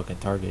job at fucking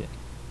Target.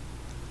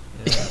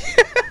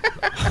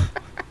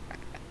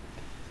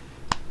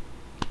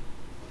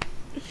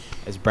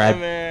 Is Brad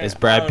Man, is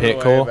Brad I don't Pitt know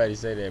why cool? Everybody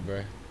say that,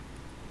 bro.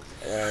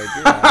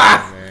 Get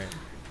out of here, man.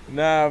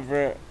 Nah,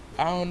 bro.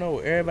 I don't know.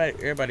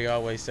 Everybody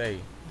always say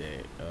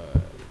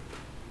that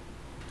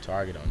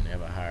Target don't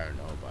never hire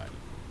nobody,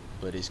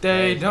 but it's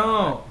They crazy.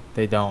 don't.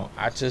 They don't.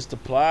 I just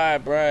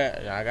applied, bro.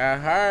 I got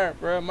hired,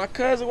 bro. My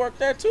cousin worked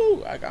there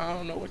too. Like, I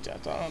don't know what y'all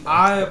talking about.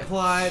 I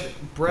applied.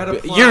 Brett But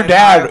applied. your I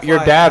dad- your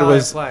applied, dad I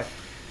was- applied.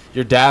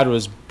 Your dad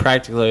was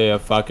practically a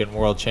fucking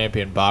world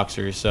champion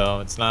boxer, so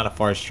it's not a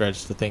far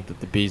stretch to think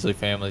that the Beasley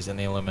family's in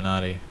the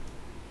Illuminati.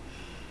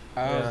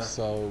 I'm Yeah.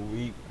 so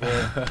weak,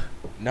 bro.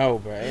 No,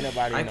 bro. Ain't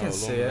nobody I in no can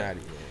see it. Illuminati,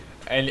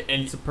 And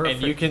It's a and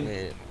perfect you can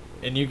man.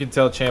 and you can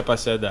tell Champ I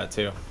said that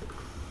too.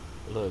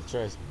 Look,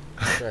 trust me.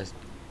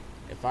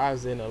 If I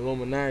was in the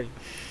Illuminati,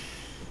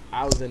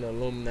 I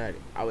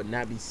would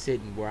not be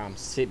sitting where I'm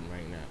sitting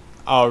right now.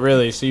 Oh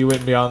really? So you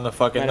wouldn't be on the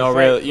fucking Matter no of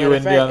real? fact- You matter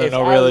wouldn't of be on fact, the if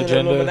no I real was in the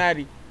agenda?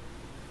 Illuminati,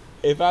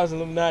 if I was in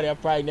the Illuminati, I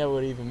probably never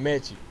would have even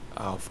met you.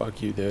 Oh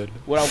fuck you, dude.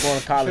 What I'm going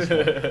to college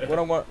for? What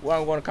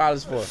I'm going to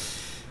college for?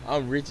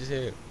 I'm rich as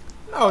hell.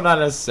 No, not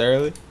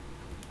necessarily.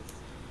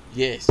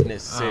 Yes,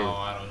 necessarily. Oh,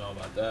 I don't know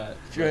about that.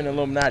 If you're in the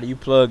Illuminati, you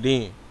plugged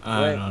in. I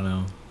What? don't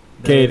know.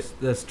 That Kate. is-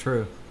 That's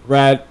true.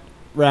 Rad,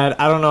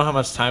 I don't know how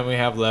much time we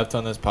have left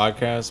on this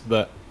podcast,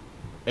 but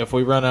if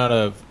we run out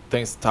of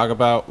things to talk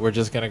about, we're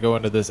just gonna go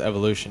into this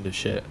evolution to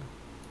shit.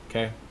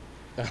 Okay.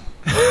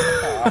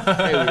 I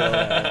pray we don't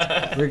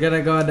have- We're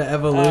gonna go into I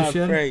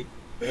evolution. pray.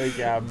 Look,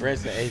 y'all,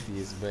 Brett's an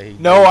atheist, but he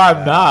No,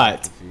 I'm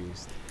not.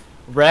 Confused.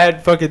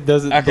 Rad fucking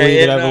doesn't Okay, believe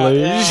in yeah, no,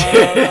 evolution.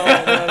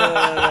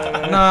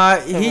 no. Nah,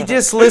 he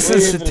just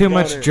listens to too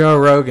much Joe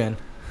Rogan.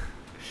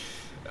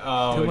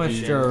 Oh, Too much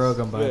Jesus. Joe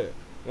Rogan, bud.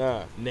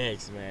 Nah,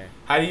 next, man.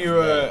 How do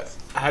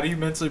you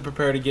mentally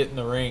prepare to get in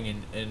the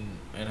ring and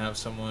have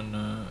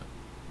someone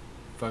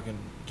fucking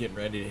getting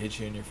ready to hit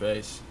you in your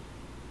face?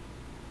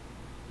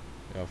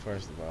 No,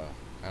 first of all,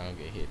 I don't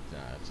get hit. Nah,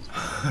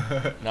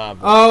 just nah,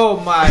 but, Oh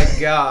my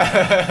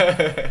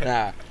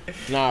god.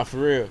 nah, for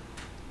real.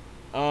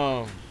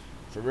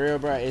 For real,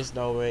 bro. It's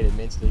no way to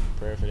mentally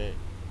prepare for that.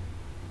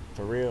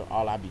 For real,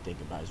 all I be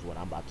thinking about is what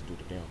I'm about to do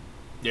to them.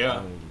 I Yeah.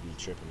 don't really be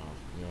tripping off.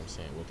 You know what I'm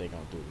saying? What they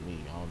gonna do to me?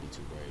 I don't be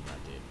too worried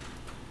about that.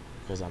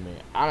 Cause I mean,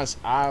 honest,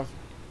 I've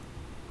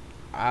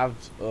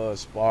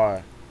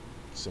sparred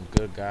some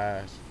good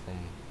guys from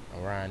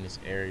around this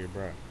area,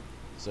 bro.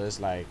 So it's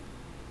like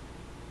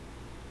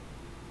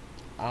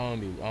I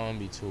don't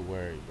be too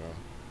worried, bro.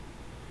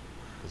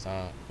 Cause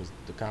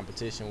the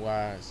competition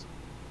wise,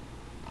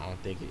 I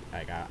don't think it.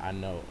 Like I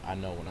know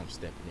when I'm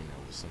stepping in there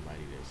with somebody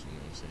that's, you know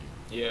what I'm saying,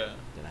 Yeah.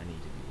 that I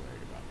need to be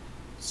worried about.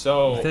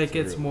 So You think for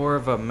it's real. more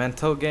of a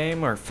mental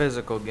game or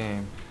physical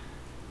game?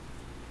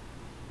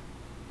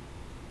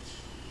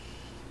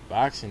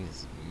 Boxing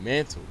is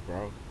mental,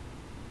 bro.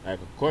 Like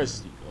of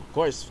course,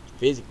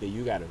 physically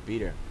you gotta be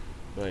there,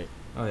 but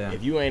Oh yeah.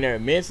 if you ain't there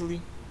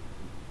mentally,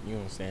 you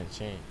don't stand a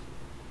chance.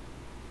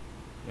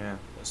 Yeah.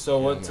 So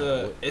Yeah, what?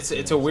 man, what- It's you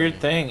it's know a what I'm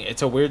weird saying? thing.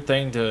 It's a weird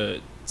thing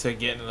to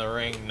get in the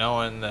ring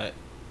knowing that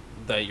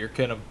you're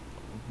gonna,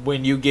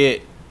 when you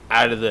get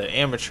out of the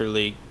amateur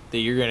league, that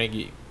you're gonna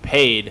get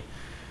paid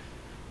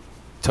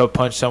to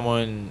punch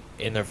someone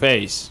in their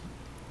face.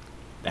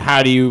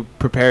 How do you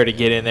prepare to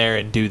get in there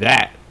and do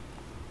that?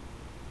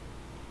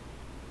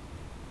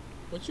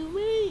 What you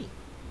mean?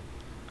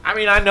 I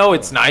mean, I know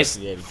it's nice.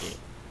 That's the etiquette.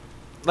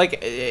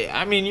 Like,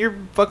 I mean, you're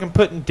fucking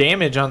putting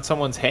damage on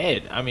someone's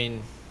head. I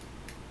mean,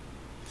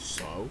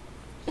 So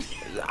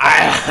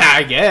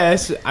I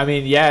guess. I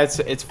mean, yeah,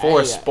 it's for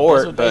a Hey, sport,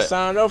 that's what they but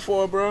signed up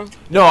for, bro. no,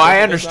 That's I what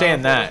they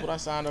understand signed up for. that. That's what I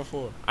signed up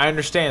for. I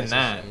understand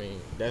That's that. I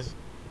mean, that's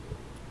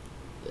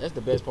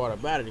the best part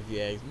about it, if you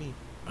ask me,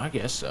 I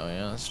guess so.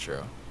 Yeah, that's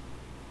true.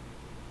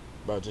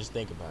 bro. Just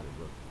think about it,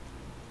 bro.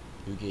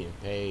 You getting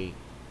paid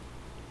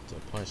to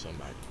punch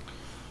somebody.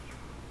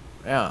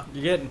 Yeah.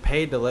 You're getting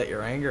paid to let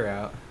your anger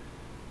out.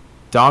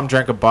 Dom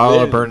drank a bottle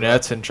of Literally,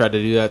 Burnett's and tried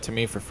to do that to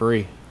me for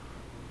free.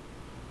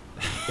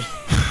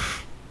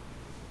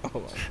 Oh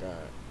my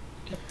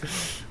god.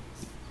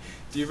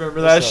 Do you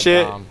remember What's that up,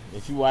 shit? Dom?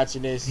 If you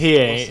watching this, He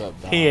ain't. What's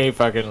up, Dom? He ain't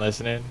fucking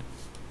listening.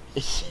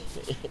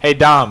 Hey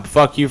Dom,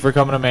 fuck you for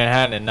coming to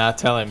Manhattan and not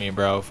telling me,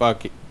 bro.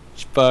 Fuck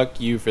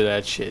you for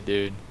that shit,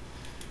 dude.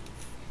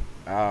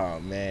 Oh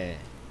man.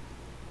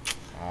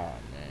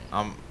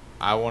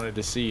 I wanted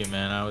to see you,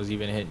 man. I was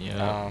even hitting you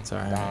up. It's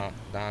alright.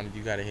 Dom,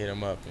 you gotta hit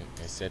him up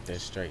and set that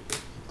straight.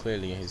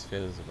 Clearly in his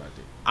feelings about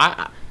it.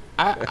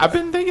 I've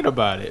been thinking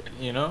about it.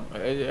 You know,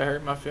 it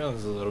hurt my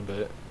feelings a little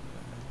bit.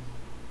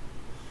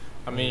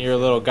 I mean, you're a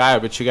little guy,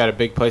 but you got a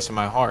big place in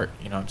my heart.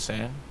 You know what I'm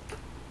saying?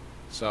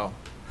 So.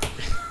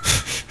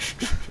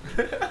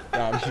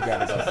 Dom, you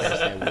gotta go finish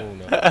that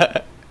wound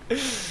up.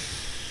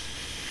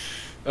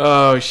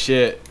 Oh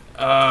shit.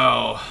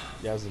 Oh.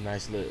 That was a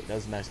nice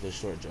little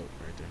short joke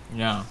right there.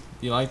 Yeah.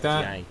 You like See,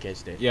 I that? ain't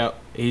catch that. Yep.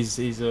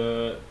 He's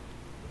a.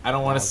 I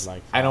don't want Dom's to.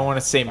 like I don't want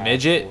to say 5'4".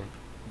 midget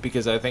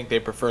because I think they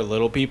prefer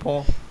little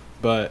people,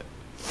 but.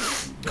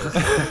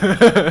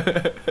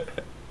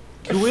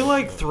 Can we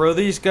like throw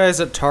these guys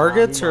at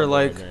targets Dom, you or my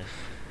like?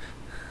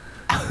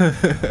 brother,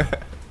 man.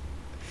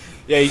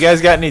 Yeah, you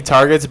guys got any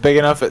targets big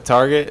enough at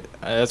Target?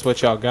 That's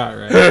what y'all got,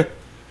 right?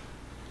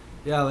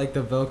 Yeah, like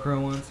the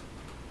Velcro ones.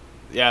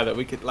 Yeah, that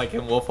we could, like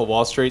in Wolf of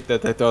Wall Street,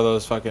 that they throw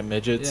those fucking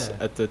midgets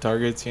Yeah. at the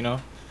Targets, you know?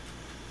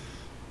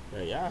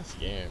 Yeah, y'all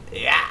scammed.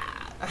 Yeah.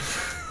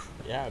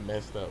 Y'all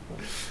messed up,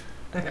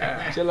 bro.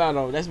 Chill out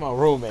on. That's my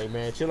roommate,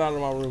 man. Chill out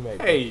on my roommate.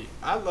 bro. Hey,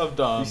 I love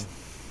Dom.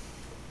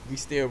 We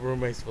still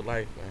roommates for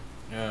life, man.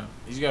 Yeah,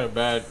 he's got a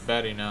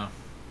baddie now.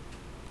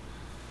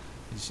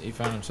 He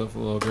found himself a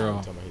little I'm girl.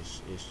 talking about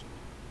his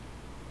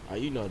oh,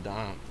 you know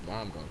Dom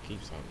gonna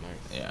keep something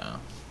nice. Yeah,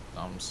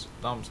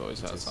 Dom's always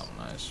had Just- something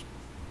nice.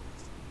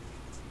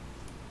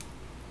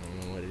 I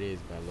don't know what it is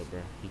about little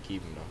bro. He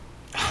keep him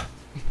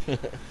though.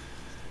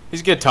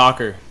 He's a good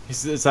talker.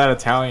 It's that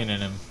Italian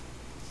in him.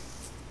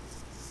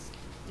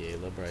 Yeah,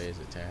 little bro is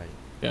Italian.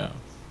 Yeah.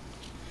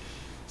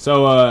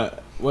 So,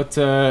 what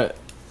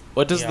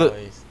does he the?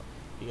 always,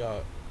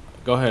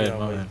 Go ahead, he my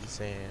always man. be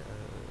saying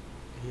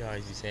he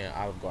always be saying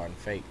Olive Garden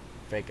fake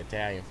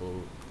Italian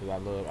food because I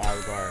love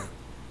Olive Garden.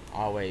 I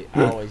always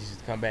used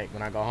to come back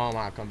when I go home.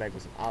 I come back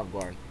with some Olive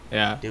Garden.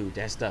 Yeah. Dude,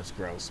 that stuff's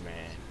gross,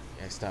 man.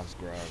 That stuff's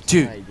gross.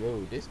 Dude. I'm like,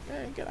 dude, this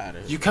man, get out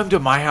of here. You come to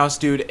my house,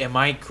 dude, and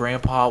my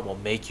grandpa will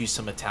make you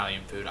some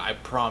Italian food. I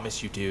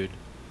promise you, dude.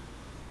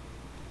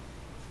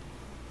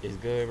 It's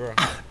good, bro.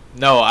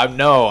 No,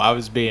 I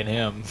was being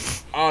him.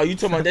 Oh, you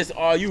talking about that's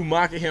all you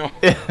mocking him?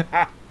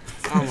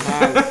 I'm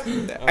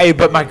high. Hey,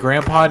 but my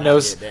grandpa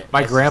knows. Yeah,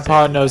 My that's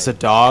grandpa exactly knows a right.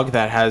 dog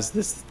that has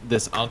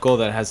this uncle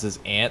that has this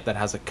aunt that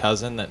has a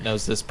cousin that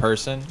knows this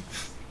person.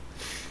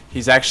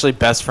 He's actually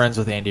best friends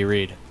with Andy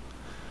Reid.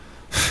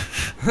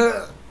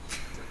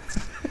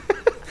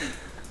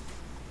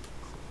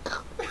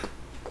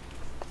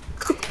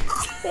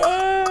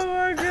 Oh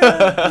my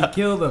god. You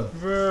killed him.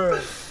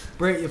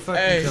 Brett, you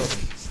fucking Hey. killed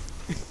him.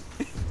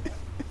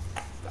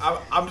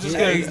 I'm just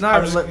gonna. He's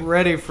not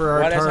ready for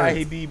our Why that's how turn.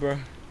 he be, bro?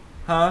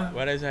 Huh?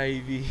 Why that's how he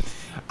be?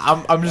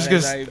 I'm just Why gonna.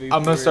 that's how he be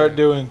I'm gonna for start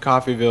real? doing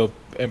Coffeeville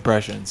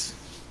impressions.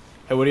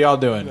 Hey, what are y'all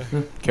doing?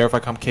 Care if I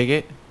come kick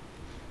it?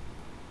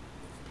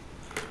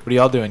 What are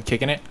y'all doing?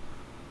 Kicking it?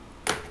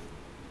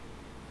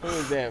 Who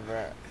is that,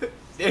 bro?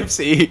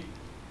 MC.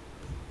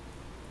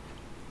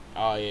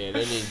 Oh yeah,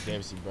 that nigga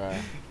Dempsey, bro.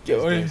 That's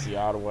Yo, Dempsey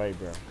all the way,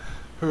 bro.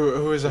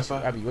 Who is that?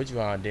 I be what you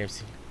on,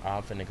 Dempsey? Oh,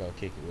 I'm finna go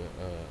kick it with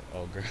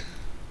old girl.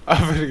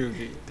 I'm gonna go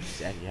kick it.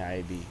 Exactly how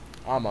he be.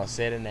 Almost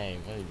said a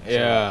name.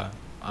 Yeah,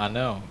 I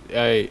know.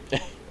 Hey,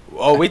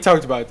 oh, we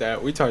talked about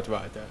that. We talked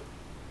about that.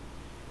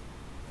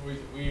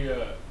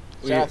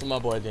 Shout out to my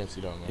boy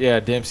Dempsey though, man. Yeah,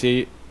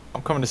 Dempsey,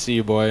 I'm coming to see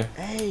you, boy.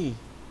 Hey.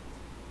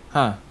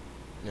 Huh?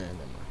 Nah, never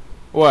mind.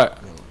 What?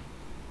 Never mind.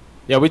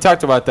 Yeah, we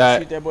talked about See that.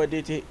 what that boy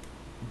did to?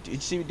 Did you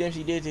see what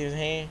Dempsey did to his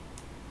hand?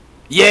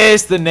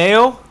 Yes, the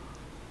nail.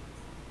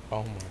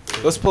 Oh my.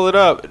 God. Let's pull it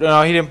up.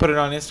 No, he didn't put it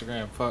on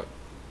Instagram. Fuck.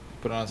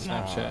 Put it on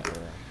Nah, Snapchat. bro.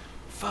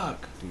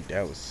 Fuck. Dude,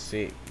 that was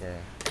sick, bro.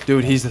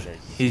 Dude, That was crazy.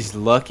 he's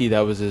lucky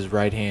that was his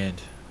right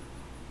hand.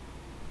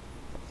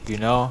 You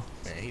know?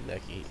 Man, he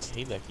lucky.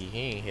 He lucky he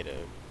ain't hit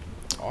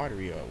a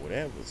artery or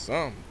whatever,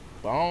 something,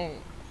 bone,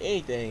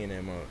 anything in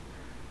that mug.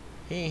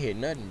 He ain't hit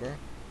nothing, bro.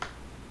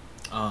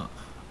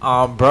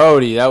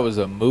 Brody, that was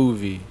a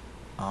movie.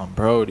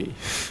 Brody.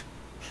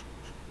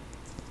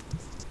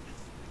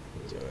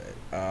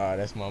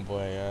 That's my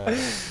boy.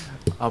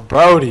 My boy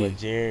Brody.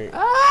 Jared.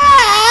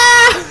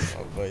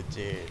 My boy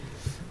Jared.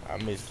 I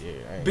miss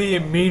Jared. I ain't Being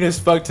gonna mean as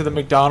fuck to the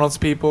McDonald's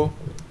people.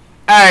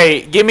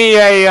 Hey, give me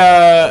a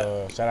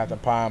lie. Shout out to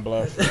Pine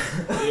Bluff.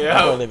 I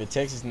yeah. live in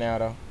Texas now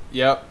though.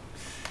 Yep.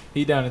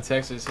 He down in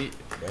Texas.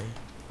 But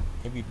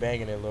he be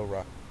banging that little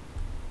rock.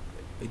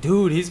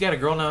 Dude, he's got a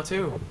girl now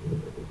too.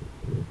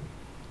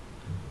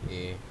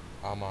 Yeah.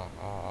 I'm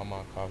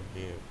on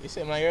Coffeeville. It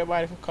seems like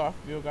everybody from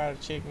Coffeeville got a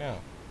chick now.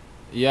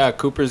 Yeah,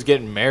 Cooper's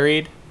getting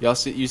married. You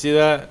see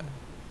that?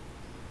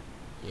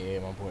 Yeah,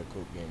 my boy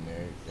Coop getting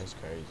married. That's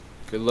crazy.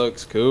 Good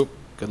looks, Coop.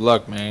 Good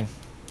luck, man.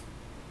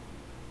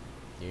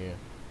 Yeah.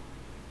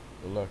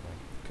 Good luck, man.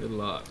 Good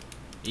luck.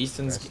 Rest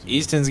in peace.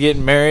 Easton's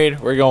getting married.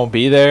 We're gonna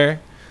be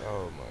there.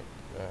 Oh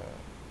my god.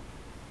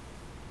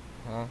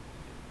 Huh?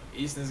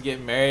 Easton's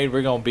getting married.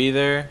 We're gonna be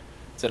there.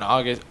 It's in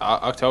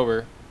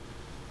October.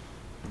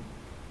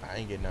 I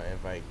ain't getting no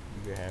invite.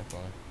 You can have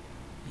fun.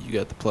 You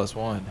got the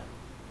 +1.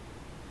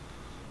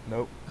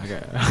 Nope.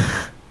 Okay.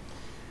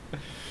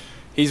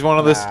 He's one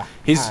of the Nah,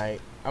 he's alright.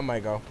 I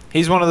might go.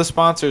 he's one of the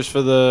sponsors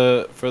for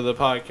the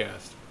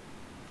podcast.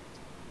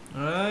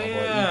 Oh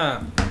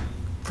yeah.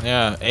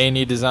 Yeah,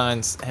 A&E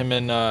Designs. Him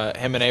and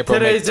April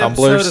Today's make episode is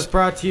tumblers.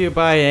 brought to you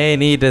by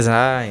A&E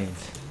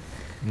Designs.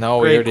 No,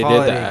 we Great already did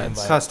quality that. and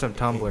custom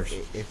tumblers.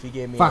 If he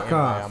give me Fuck an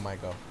invite, off. I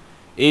might go.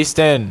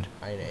 Easton,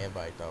 I need an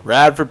invite though.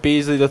 Radford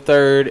Beasley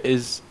III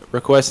is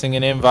requesting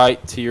an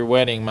invite to your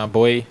wedding, my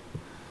boy.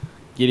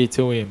 Get it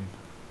to him.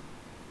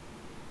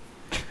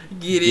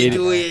 Get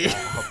into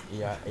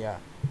Yeah.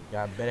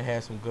 Y'all better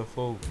have some good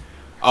food.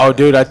 Oh,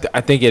 dude, I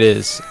think it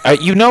is.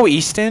 You know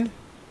Easton?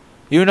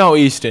 You know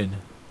Easton.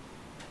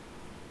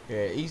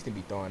 Yeah, Easton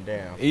be throwing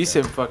down.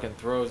 Easton fucking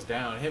throws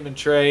down. Him and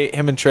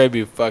Trey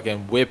be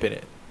fucking whipping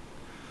it.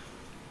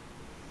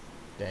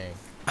 Dang.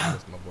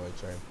 That's my boy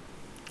Trey.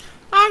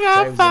 I Trey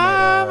got was in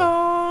 5 that,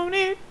 on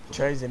it.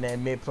 Trey's in that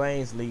Mid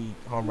Plains League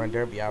home run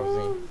derby I was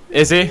in.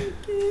 Is he?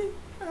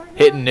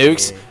 Hitting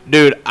nukes? Yeah.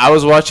 Dude, I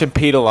was watching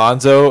Pete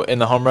Alonso in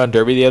the home run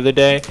derby the other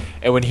day,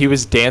 and when he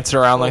was dancing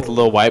around like the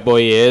little white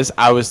boy he is,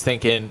 I was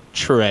thinking,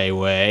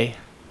 Treyway.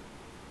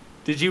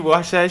 Did you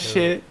watch that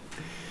shit?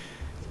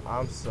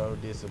 I'm so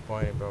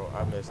disappointed, bro.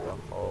 I missed the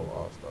whole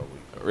All-Star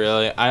week.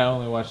 Really? I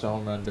only watched the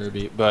home run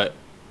derby, but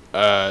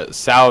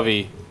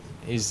Salvi,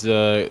 he's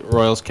the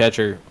Royals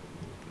catcher,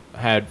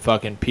 had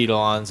fucking Pete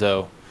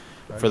Alonso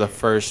for the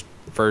first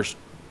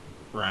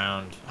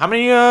round. How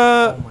many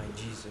Oh my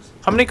Jesus.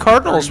 how many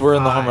Cardinals were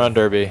in the home 35. run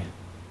derby?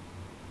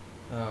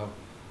 Oh.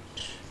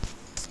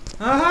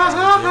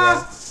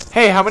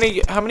 Hey, how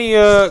many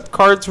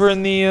cards were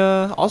in the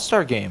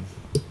All-Star game?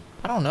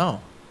 I don't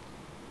know.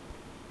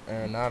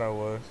 Arenado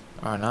was.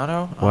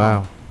 Arenado? Oh,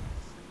 Wow.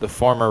 the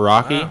former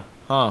Rocky? Wow.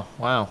 Huh,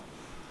 wow.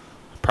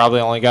 Probably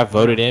only got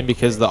voted in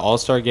because the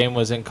All-Star game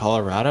was in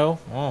Colorado?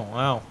 Oh,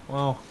 wow.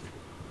 Well.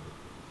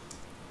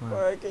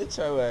 Boy, get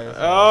your ass.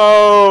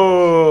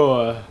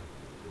 Oh!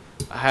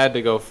 I had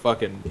to go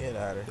fucking... Get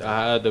out of here.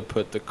 I had to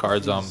put the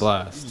cards on You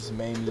blast. just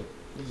made me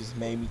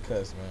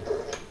cuss, man.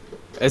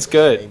 It's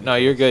good. No,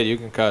 you're good. You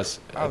can cuss.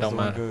 I It was don't doing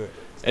matter. good.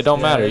 It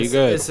don't matter. You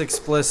good. It's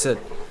explicit.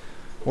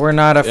 We're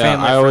not a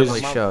Yeah, I always-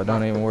 family-friendly show.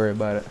 Don't even worry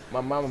about it.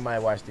 My mama might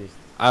watch this.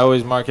 I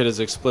always mark it as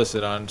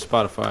explicit on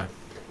Spotify.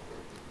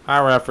 Hi,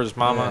 Rappers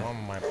Mama. My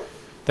mama might.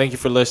 Thank you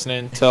for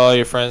listening. Tell all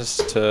your friends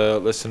to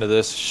listen to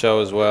this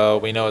show as well.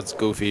 We know it's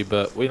goofy,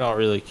 but we don't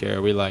really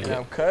care. We like And it.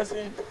 I'm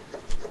cussing.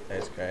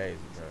 That's crazy,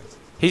 bro.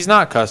 He's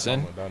not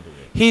cussing. Mama, don't do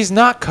that. He's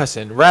not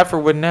cussing. Rapper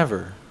would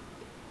never.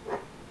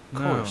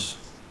 Of No. course.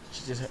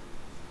 She just.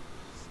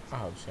 I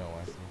hope she don't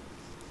watch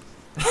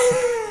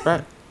this.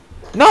 Right.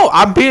 No,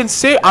 I'm being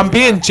I'm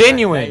being Now you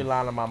genuine.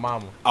 lying to my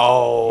mama.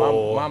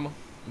 Oh.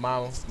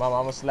 Mama, I'm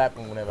gonna slap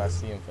him whenever I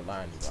see him for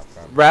lying to you.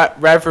 I promise.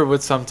 Radford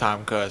would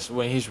sometime cuss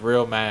when he's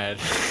real mad.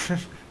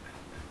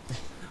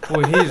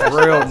 Well, he's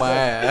real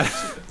mad.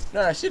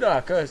 Nah, she know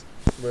I cuss,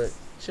 but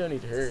she don't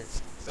need to hear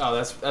it. Oh,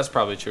 that's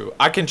probably true.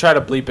 I can try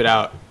to bleep it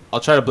out. I'll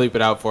try to bleep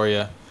it out for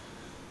you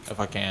if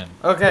I can.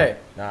 Okay,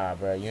 Nah,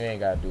 bro, you ain't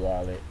gotta do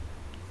all that.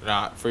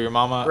 Nah, for your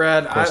mama,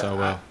 Brad. of course I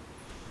will.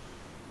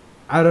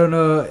 I don't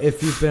know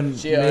if you've been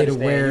She'll made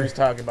understand. You aware. was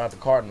talking about the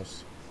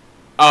Cardinals.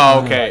 Oh,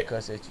 I okay.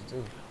 cuss at you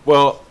too.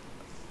 Well,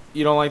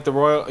 you don't like the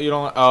Royal. You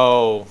don't.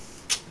 Oh,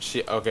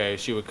 she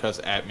would cuss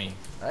at me.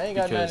 I ain't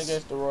got Because- nothing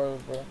against the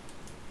Royals, bro.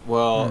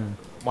 Well,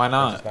 why It's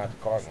not? just not the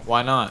Cardinals.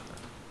 Why not?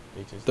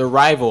 Bitches. They're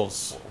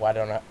rivals. Why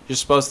don't I? You're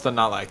supposed to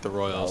not like the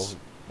Royals.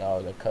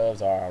 No, the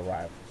Cubs are our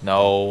rivals.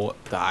 No,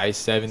 the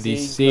I-70 See,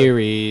 look,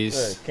 series.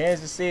 Look,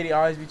 Kansas City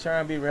always be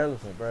trying to be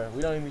relevant, bro.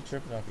 We don't even be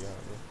tripping off y'all,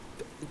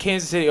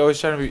 Kansas City always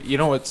trying to be. You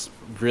know what's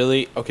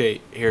really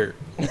okay? Here,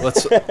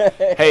 let's.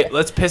 Hey,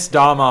 let's piss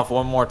Dom off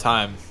one more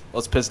time.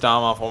 Let's piss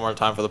Dom off one more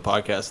time for the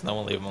podcast, and then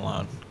we'll leave him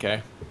alone.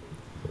 Okay.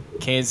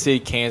 Kansas City,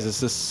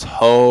 Kansas is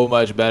so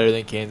much better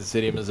than Kansas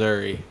City,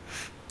 Missouri.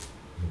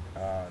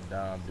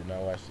 Dom, do not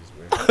watch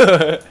this,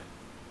 bro.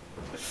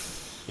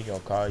 He gonna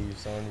call you as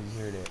soon as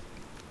you hear that.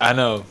 I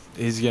know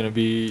he's gonna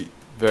be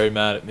very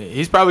mad at me.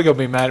 He's probably gonna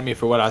be mad at me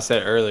for what I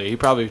said earlier. He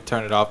probably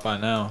turned it off by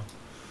now.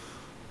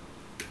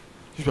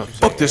 He's like,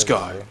 fuck this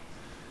guy.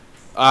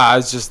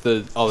 It's just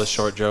all the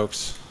short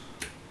jokes.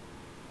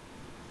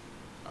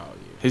 Oh yeah.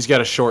 He's got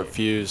a short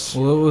fuse.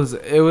 Well,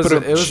 it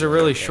was a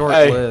really short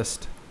Hey.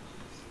 list.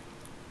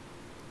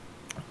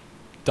 It was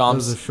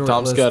Dom's a short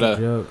Dom's list got of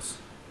a jokes.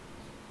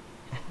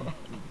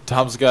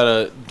 Dom's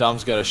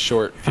got a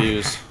short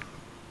fuse.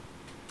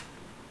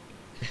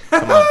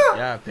 Come on,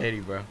 Y'all petty,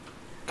 bro.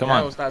 come Y'all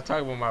on. don't stop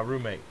talking about my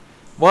roommate.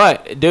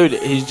 What, dude?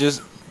 He's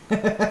just.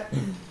 My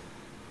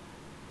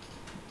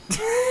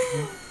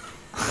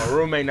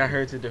roommate not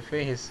here to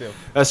defend himself.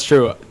 That's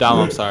true, Dom.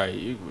 I'm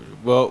sorry.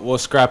 We'll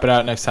scrap it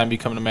out next time you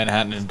come to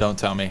Manhattan and don't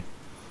tell me.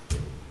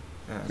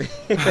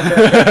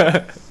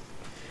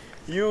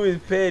 You is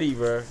petty,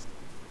 bro.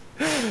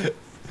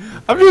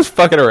 I'm just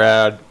fucking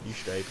around. You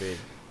straight petty.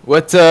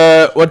 What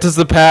does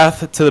the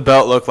path to the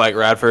belt look like,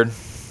 Radford?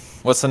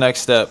 What's the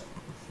next step?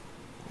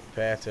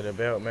 Path to the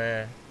belt,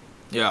 man.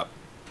 Yeah.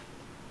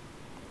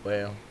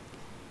 Well,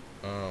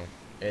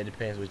 it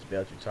depends which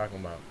belt you're talking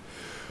about.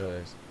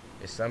 Because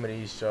it's some of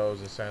these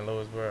shows in St.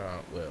 Louis, bro.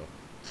 Well,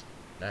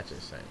 not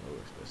just St. Louis,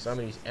 but some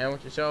of these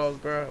amateur shows,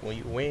 bro. When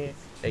you win,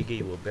 they give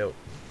you a belt.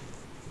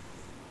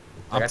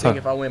 Like, I think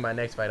if I win my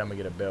next fight, I'm gonna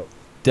get a belt.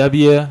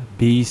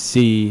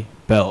 WBC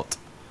belt.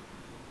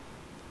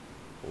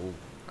 Ooh,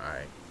 all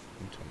right.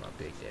 You talking about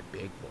that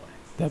big boy?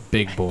 That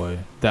big boy.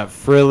 That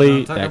frilly, No,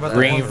 I'm talking that about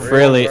green that one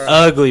frilly, bro.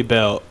 ugly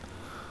belt.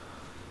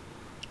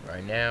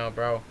 Right now,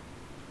 bro,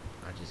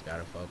 I just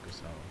gotta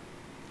focus on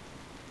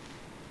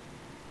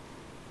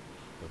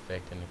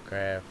perfecting the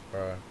craft,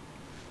 bro.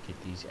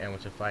 Get these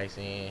amateur fights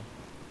in.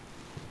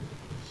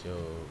 So,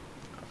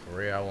 for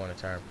real, I want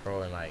to turn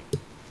pro in like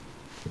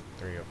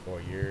 3 or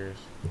 4 years.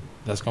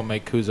 That's gonna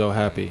make Kuzo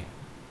happy.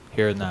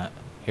 Hearing that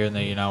you're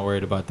not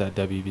worried about that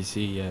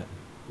WBC yet.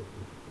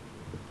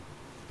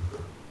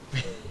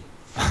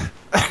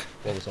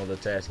 Focus on the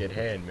task at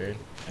hand, man.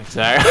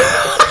 Exactly.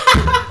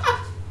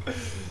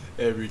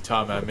 Every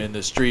time I'm in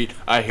the street,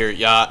 I hear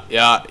yacht,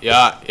 yacht,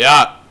 yacht,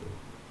 yacht.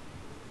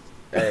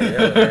 Hey, yo,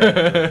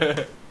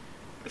 man.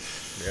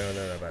 They don't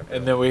know about that.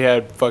 And then we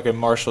had fucking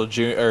Marshall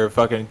or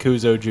fucking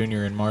Kuzo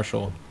Jr. and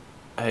Marshall.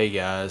 Hey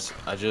guys,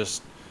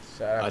 Shout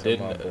out I to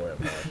didn't- my boy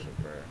Marshall,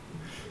 bro.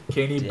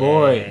 Kenny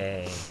Boy,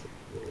 Dang.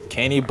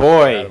 Kenny Forgot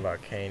Boy.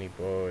 about Caney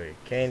Boy.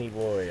 Caney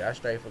Boy. I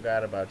straight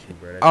forgot about you,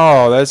 bro.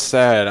 Oh, that's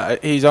sad.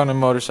 He's on them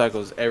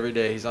motorcycles every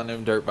day. He's on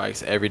them dirt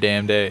bikes every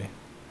damn day.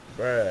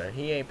 Bruh,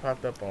 he ain't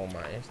popped up on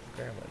my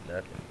Instagram or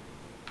nothing.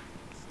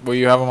 Will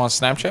you have him on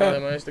Follow him Snapchat?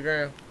 on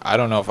Instagram? I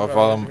don't know if I Follow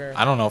follow him on him. Instagram?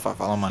 I don't know if I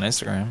follow him on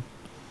Instagram.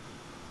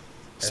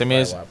 That's Send me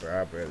his. probably why,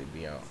 bro. I barely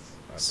be on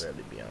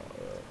Snapchat.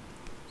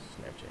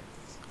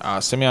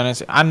 Send me on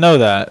Instagram. I know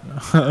that.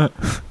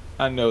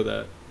 I know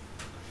that.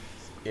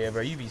 Yeah,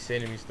 bro, you be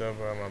sending me stuff,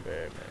 bro. My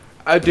bad, man.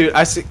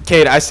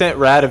 Kate, I sent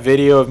Rad a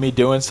video of me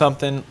doing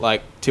something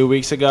like 2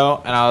 weeks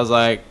ago, and I was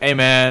like, "Hey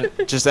man,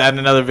 just add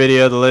another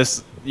video to the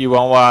list you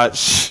won't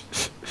watch."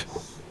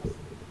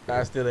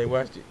 I still ain't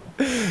watched it.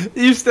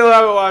 You still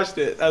haven't watched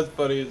it. That's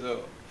funny as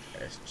hell.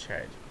 That's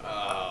tragic.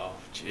 Oh,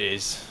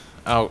 jeez.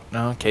 Oh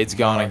no, Kate's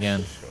gone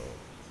again.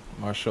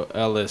 Marshall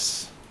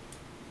Ellis.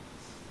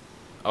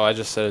 Oh, I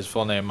just said his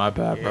full name. My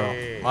bad, bro.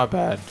 Yeah. My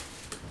bad.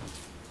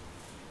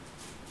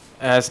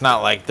 It's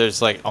not like there's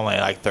like only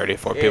like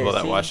 34 Yeah, people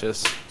that see? watch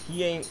this.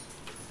 He ain't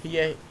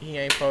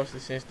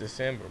posted since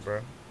December, bro.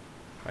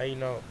 How you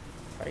know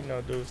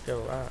dude's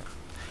still alive?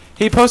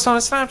 He posts on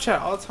his Snapchat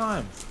all the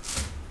time.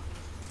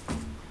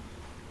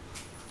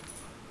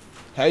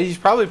 Hey, he's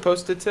probably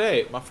posted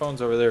today. My phone's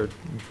over there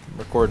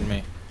recording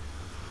me.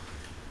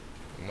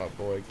 My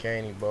boy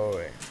Caney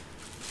boy.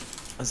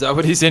 Is that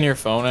what he's in your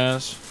phone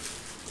as?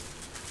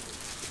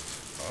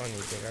 I don't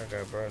even think I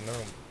got bro number.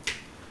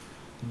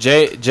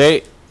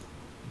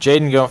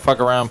 Jaden gonna fuck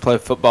around and play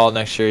football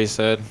next year, he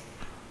said.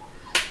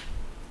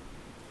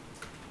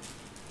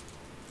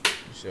 You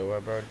said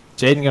what, bro?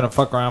 Jaden gonna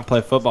fuck around and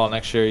play football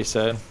next year, he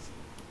said.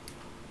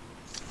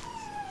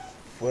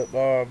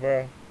 Football,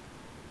 bro.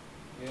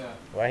 Yeah.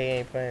 Why he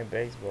ain't playing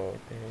baseball?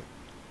 Dude?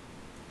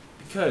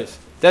 Because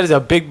that is a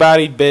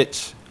big-bodied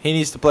bitch. He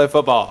needs to play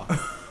football.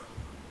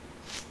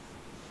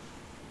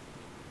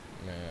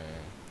 Man.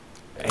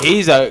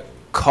 He's a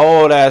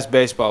cold-ass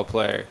baseball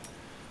player.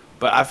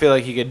 But I feel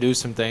like he could do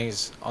some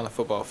things on the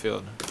football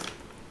field.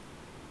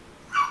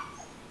 I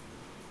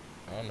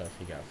don't know if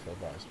he got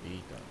football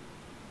speed though.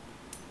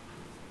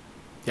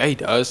 Yeah, he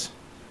does.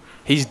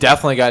 He's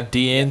definitely got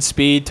DN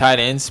speed, tight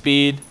end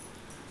speed.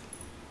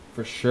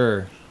 For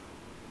sure.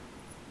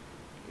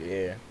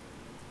 Yeah.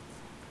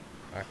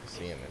 I can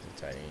see him as a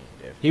tight end.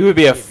 Definitely. He would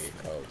be a He'd be a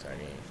cold tight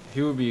end.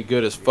 He would be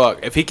good as fuck.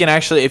 If he can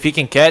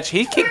catch,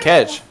 he can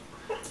catch.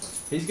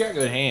 He's got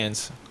good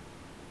hands.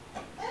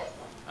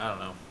 I don't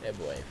know. That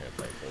boy ain't finna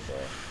play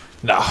football.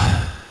 No.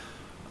 I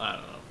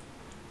don't know.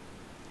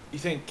 You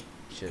think,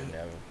 Should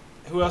never.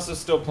 who else is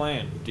still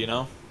playing? Do you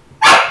know?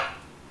 Nah,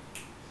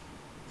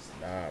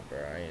 bro.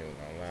 I ain't even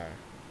gonna lie.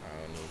 I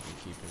don't need to be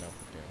keeping up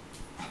with them.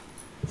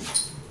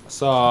 I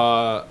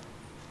saw,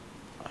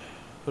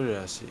 who did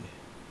I see?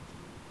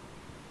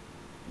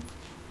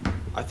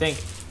 I think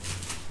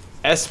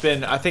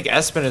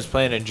Espen is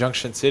playing in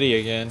Junction City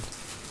again.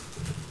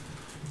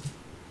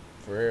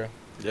 For real.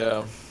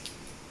 Yeah.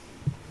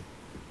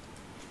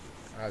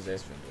 How's that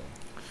been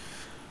doing?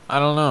 I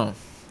don't know.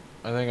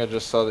 I think I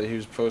just saw that he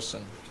was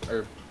posting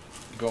or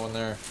going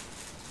there.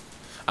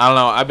 I don't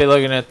know. I've been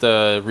looking at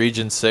the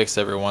Region 6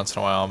 every once in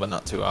a while, but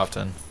not too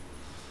often.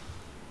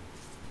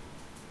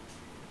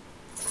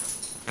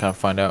 Kind of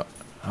find out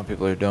how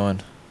people are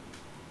doing.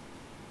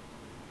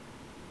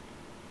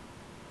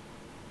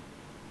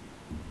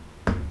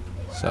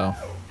 So,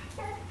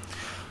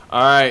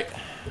 all right.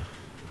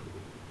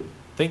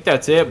 Think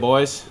that's it,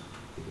 boys.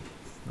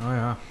 Oh,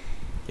 yeah.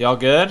 Y'all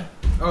good?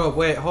 Oh,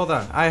 wait, hold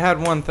on. I had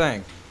one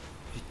thing.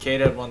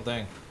 Kate had one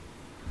thing.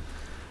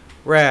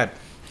 Rad.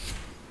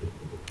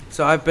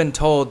 So I've been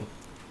told.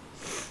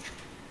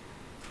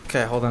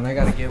 Okay, hold on. I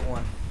gotta get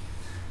one.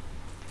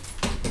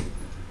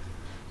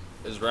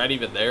 Is Rad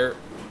even there?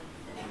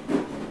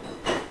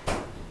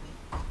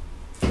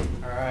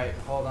 Alright,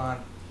 hold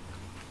on.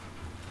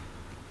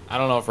 I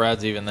don't know if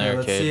Rad's even there,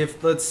 let's Kate.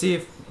 see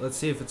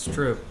if it's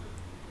true.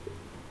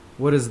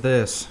 What is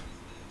this?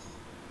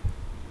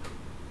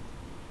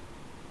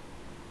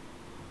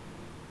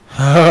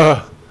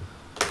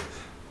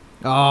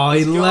 Oh,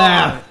 he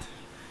left.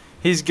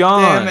 He's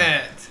gone.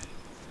 Damn it.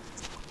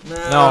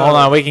 No, hold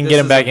on. We can This get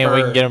him is back a in. We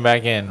can bird. get him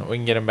back in. We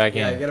can get him back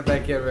Yeah, in. get it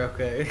back in real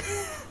quick.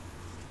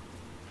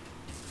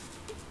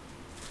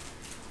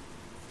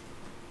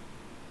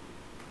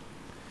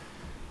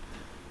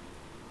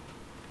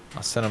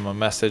 I'll send him a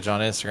message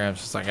on Instagram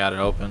since I got it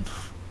open.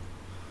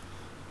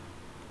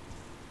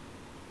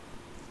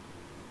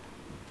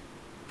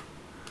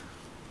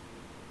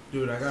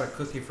 Dude, I got a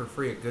cookie for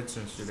free at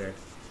Goodson's today.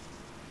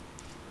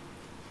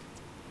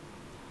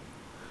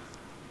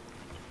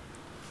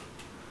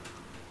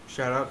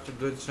 Shout out to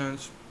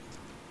Goodson's.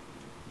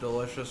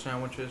 Delicious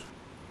sandwiches.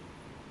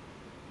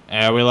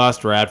 Yeah, we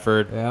lost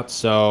Radford. Yep.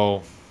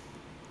 So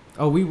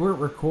Oh, we weren't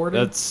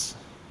recording? that's.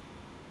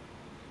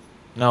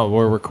 No,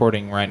 we're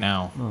recording right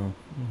now. Oh,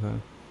 okay.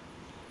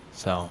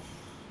 So,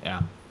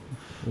 yeah.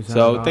 We signed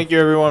So it off? thank you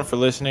everyone for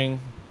listening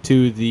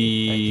to Thank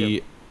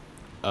the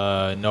you.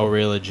 No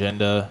Real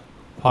Agenda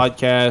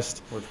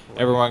podcast.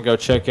 Everyone go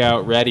check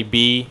out Ratty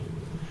B,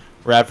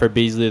 Radford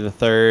Beasley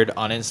III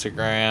on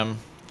Instagram,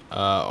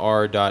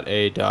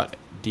 r.a.d.d.y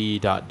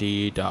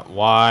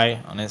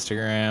on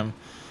Instagram.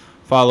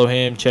 Follow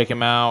him, check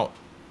him out.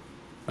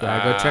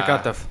 Yeah, go check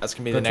out the. That's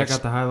gonna be Go the check next.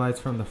 out the highlights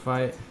from the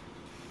fight.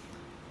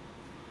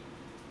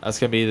 That's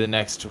gonna be the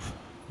next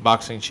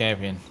boxing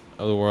champion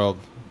of the world.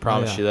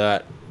 Promise yeah. you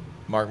that.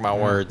 Mark my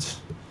Yeah. words.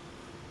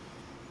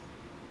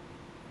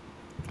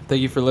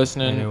 Thank you for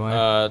listening.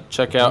 Anyway.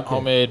 Check out Okay.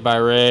 Homemade by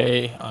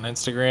Ray on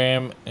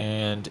Instagram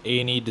and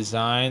A&E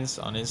Designs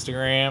on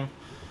Instagram.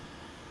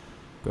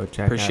 Go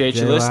check Appreciate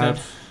out you listening.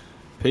 J-Labs.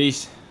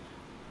 Peace.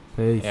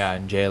 Peace. Yeah,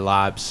 and J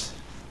Labs.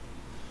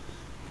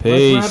 Where's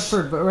Peace.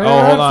 Radford?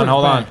 Oh, hold on,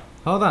 hold on.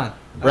 Hold on.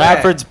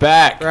 Radford's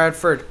back. Okay.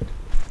 Radford.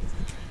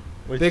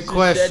 Big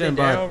question,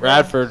 bud.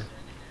 Radford.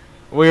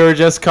 We were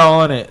just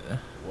calling it.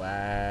 Wow.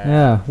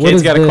 Yeah.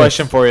 Kate's got a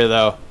question for you,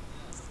 though.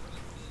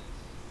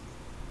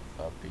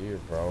 A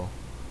bro.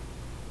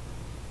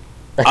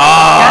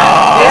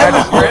 Damn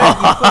it, Brett,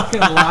 you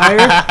fucking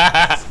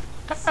liar.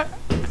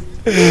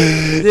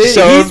 Dude,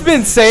 he's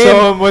been saying.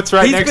 Show him what's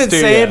right he's next been to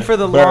saying you. for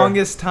the Burr.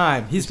 longest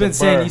time. He's been a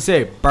saying burr. you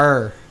say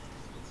burr.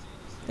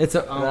 It's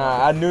a.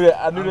 Nah, I knew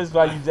that. I knew that's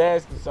why you was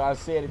asking, so I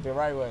said it the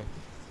right way.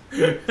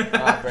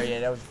 Nah, bro,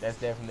 yeah, that's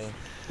definitely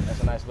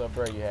a nice little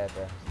bird you had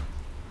there.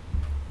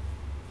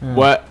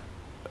 What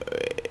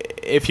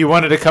if you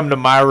wanted to come to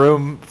my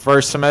room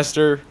first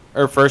semester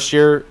or first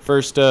year,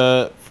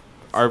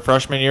 our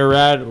freshman year,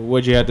 Rad?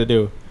 What'd you have to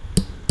do?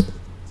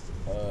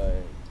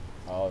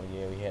 Oh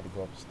yeah, we had to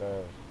go up the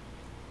stairs.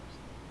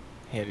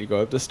 Had to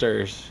go up the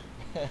stairs.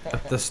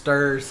 The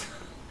stirs.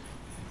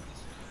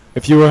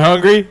 If you were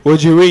hungry,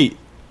 what'd you eat?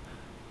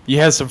 You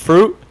had some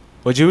fruit?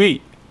 What'd you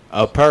eat?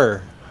 A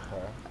purr.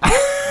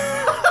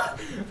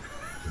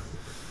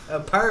 A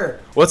purr.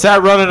 What's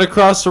that running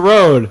across the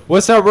road?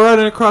 What's that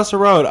running across the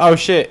road? Oh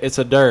shit, it's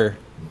a dir.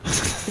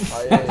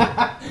 Oh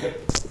yeah,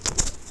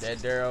 that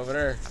dirt over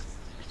there.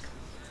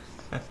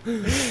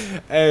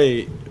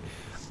 Hey,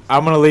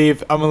 I'm gonna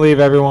leave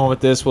everyone with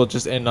this. We'll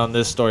just end on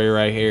this story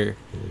right here.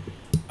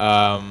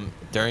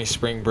 During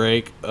spring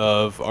break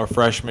of our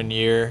freshman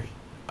year,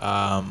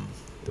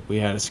 we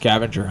had a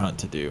scavenger hunt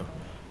to do.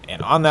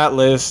 And on that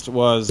list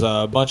was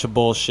a bunch of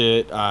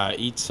bullshit.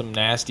 Eat some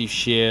nasty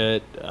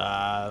shit.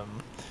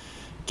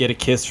 Get a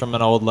kiss from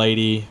an old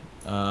lady.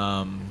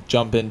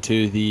 Jump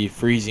into the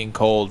freezing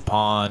cold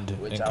pond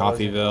in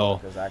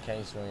Coffeyville. Because I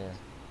can't swim.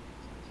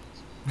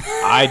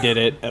 I did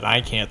it, and I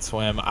can't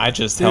swim. I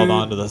just held Dude.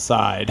 on to the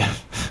side.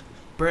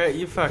 Brett,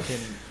 you fucking.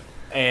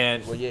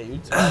 And Well, yeah, you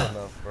tall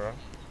enough, bro.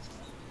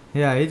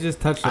 Yeah, he just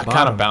touched the I bottom.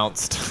 kind of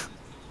bounced.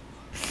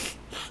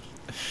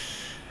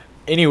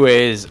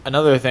 Anyways,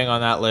 another thing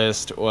on that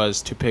list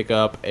was to pick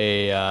up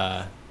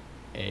a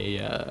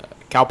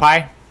cow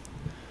pie.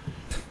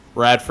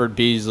 Radford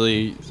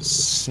Beasley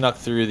snuck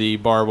through the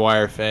barbed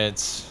wire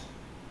fence,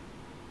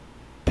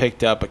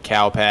 picked up a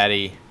cow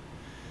patty,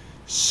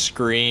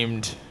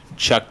 screamed,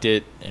 chucked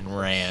it, and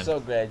ran. So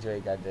glad you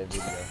ain't got that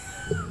video.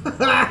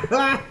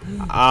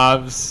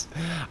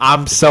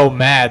 I'm so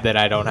mad that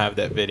I don't have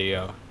that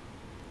video.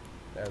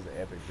 That was an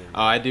epic video.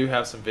 Oh, I do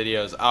have some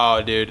videos.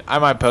 Oh, dude, I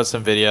might post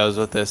some videos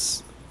with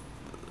this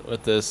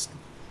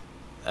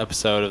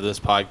episode of this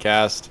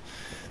podcast.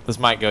 This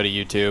might go to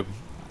YouTube.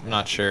 I'm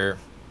not sure.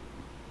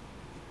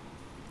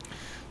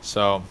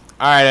 So, all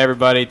right,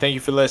 everybody. Thank you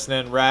for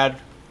listening. Rad,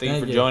 thank you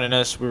for joining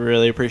us. We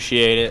really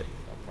appreciate it.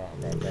 No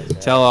problem, bro. Thanks,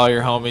 man. Tell all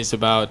your homies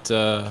about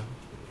the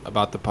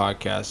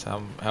podcast.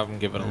 Have them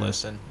give it a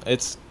listen.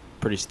 It's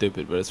pretty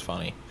stupid, but it's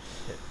funny.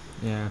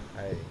 Yeah.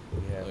 Hey,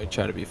 We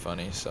try to be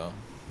funny, so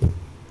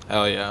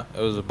hell yeah, it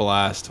was a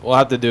blast. We'll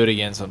have to do it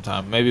again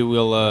sometime. Maybe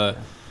we'll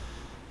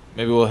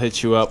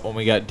hit you up when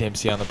we got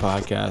Dempsey on the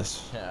podcast.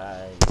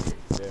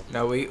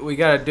 No, we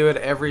gotta do it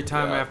every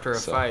time Yeah, after a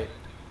so- fight.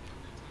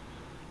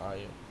 Oh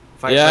yeah.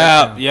 Fight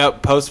Yeah, breakdown.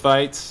 yep. Post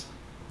fights.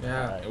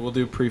 Yeah. We'll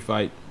do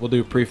pre-fight. We'll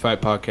do a pre-fight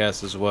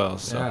podcast as well.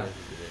 So, Yeah.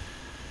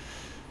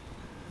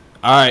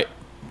 all right.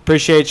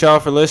 Appreciate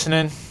y'all for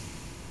listening.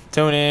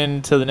 Tune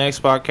in to the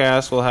next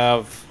podcast we'll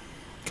have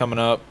coming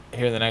up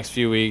here in the next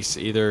few weeks.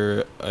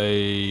 Either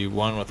a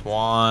one with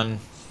Juan,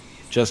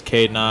 just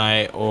Cade and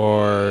I,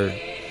 or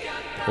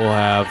we'll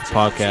have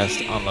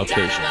podcast on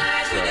location.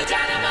 So,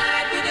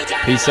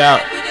 peace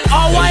out.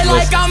 All white Thanks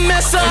like for I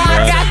miss her.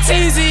 listening. I got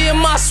TZ in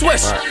my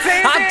switch.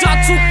 I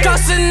dropped 2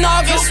 gusts in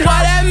August.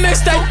 Why that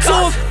mixtape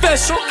too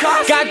official?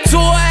 Got 2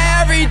 of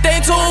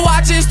everything, 2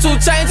 watches, 2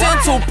 chains, and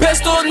 2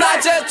 pistols.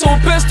 Not just 2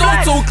 pistols,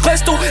 2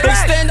 crystal.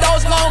 Extend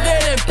those longer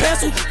than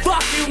pencil.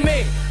 Fuck you,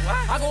 me.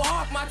 I go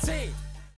hard.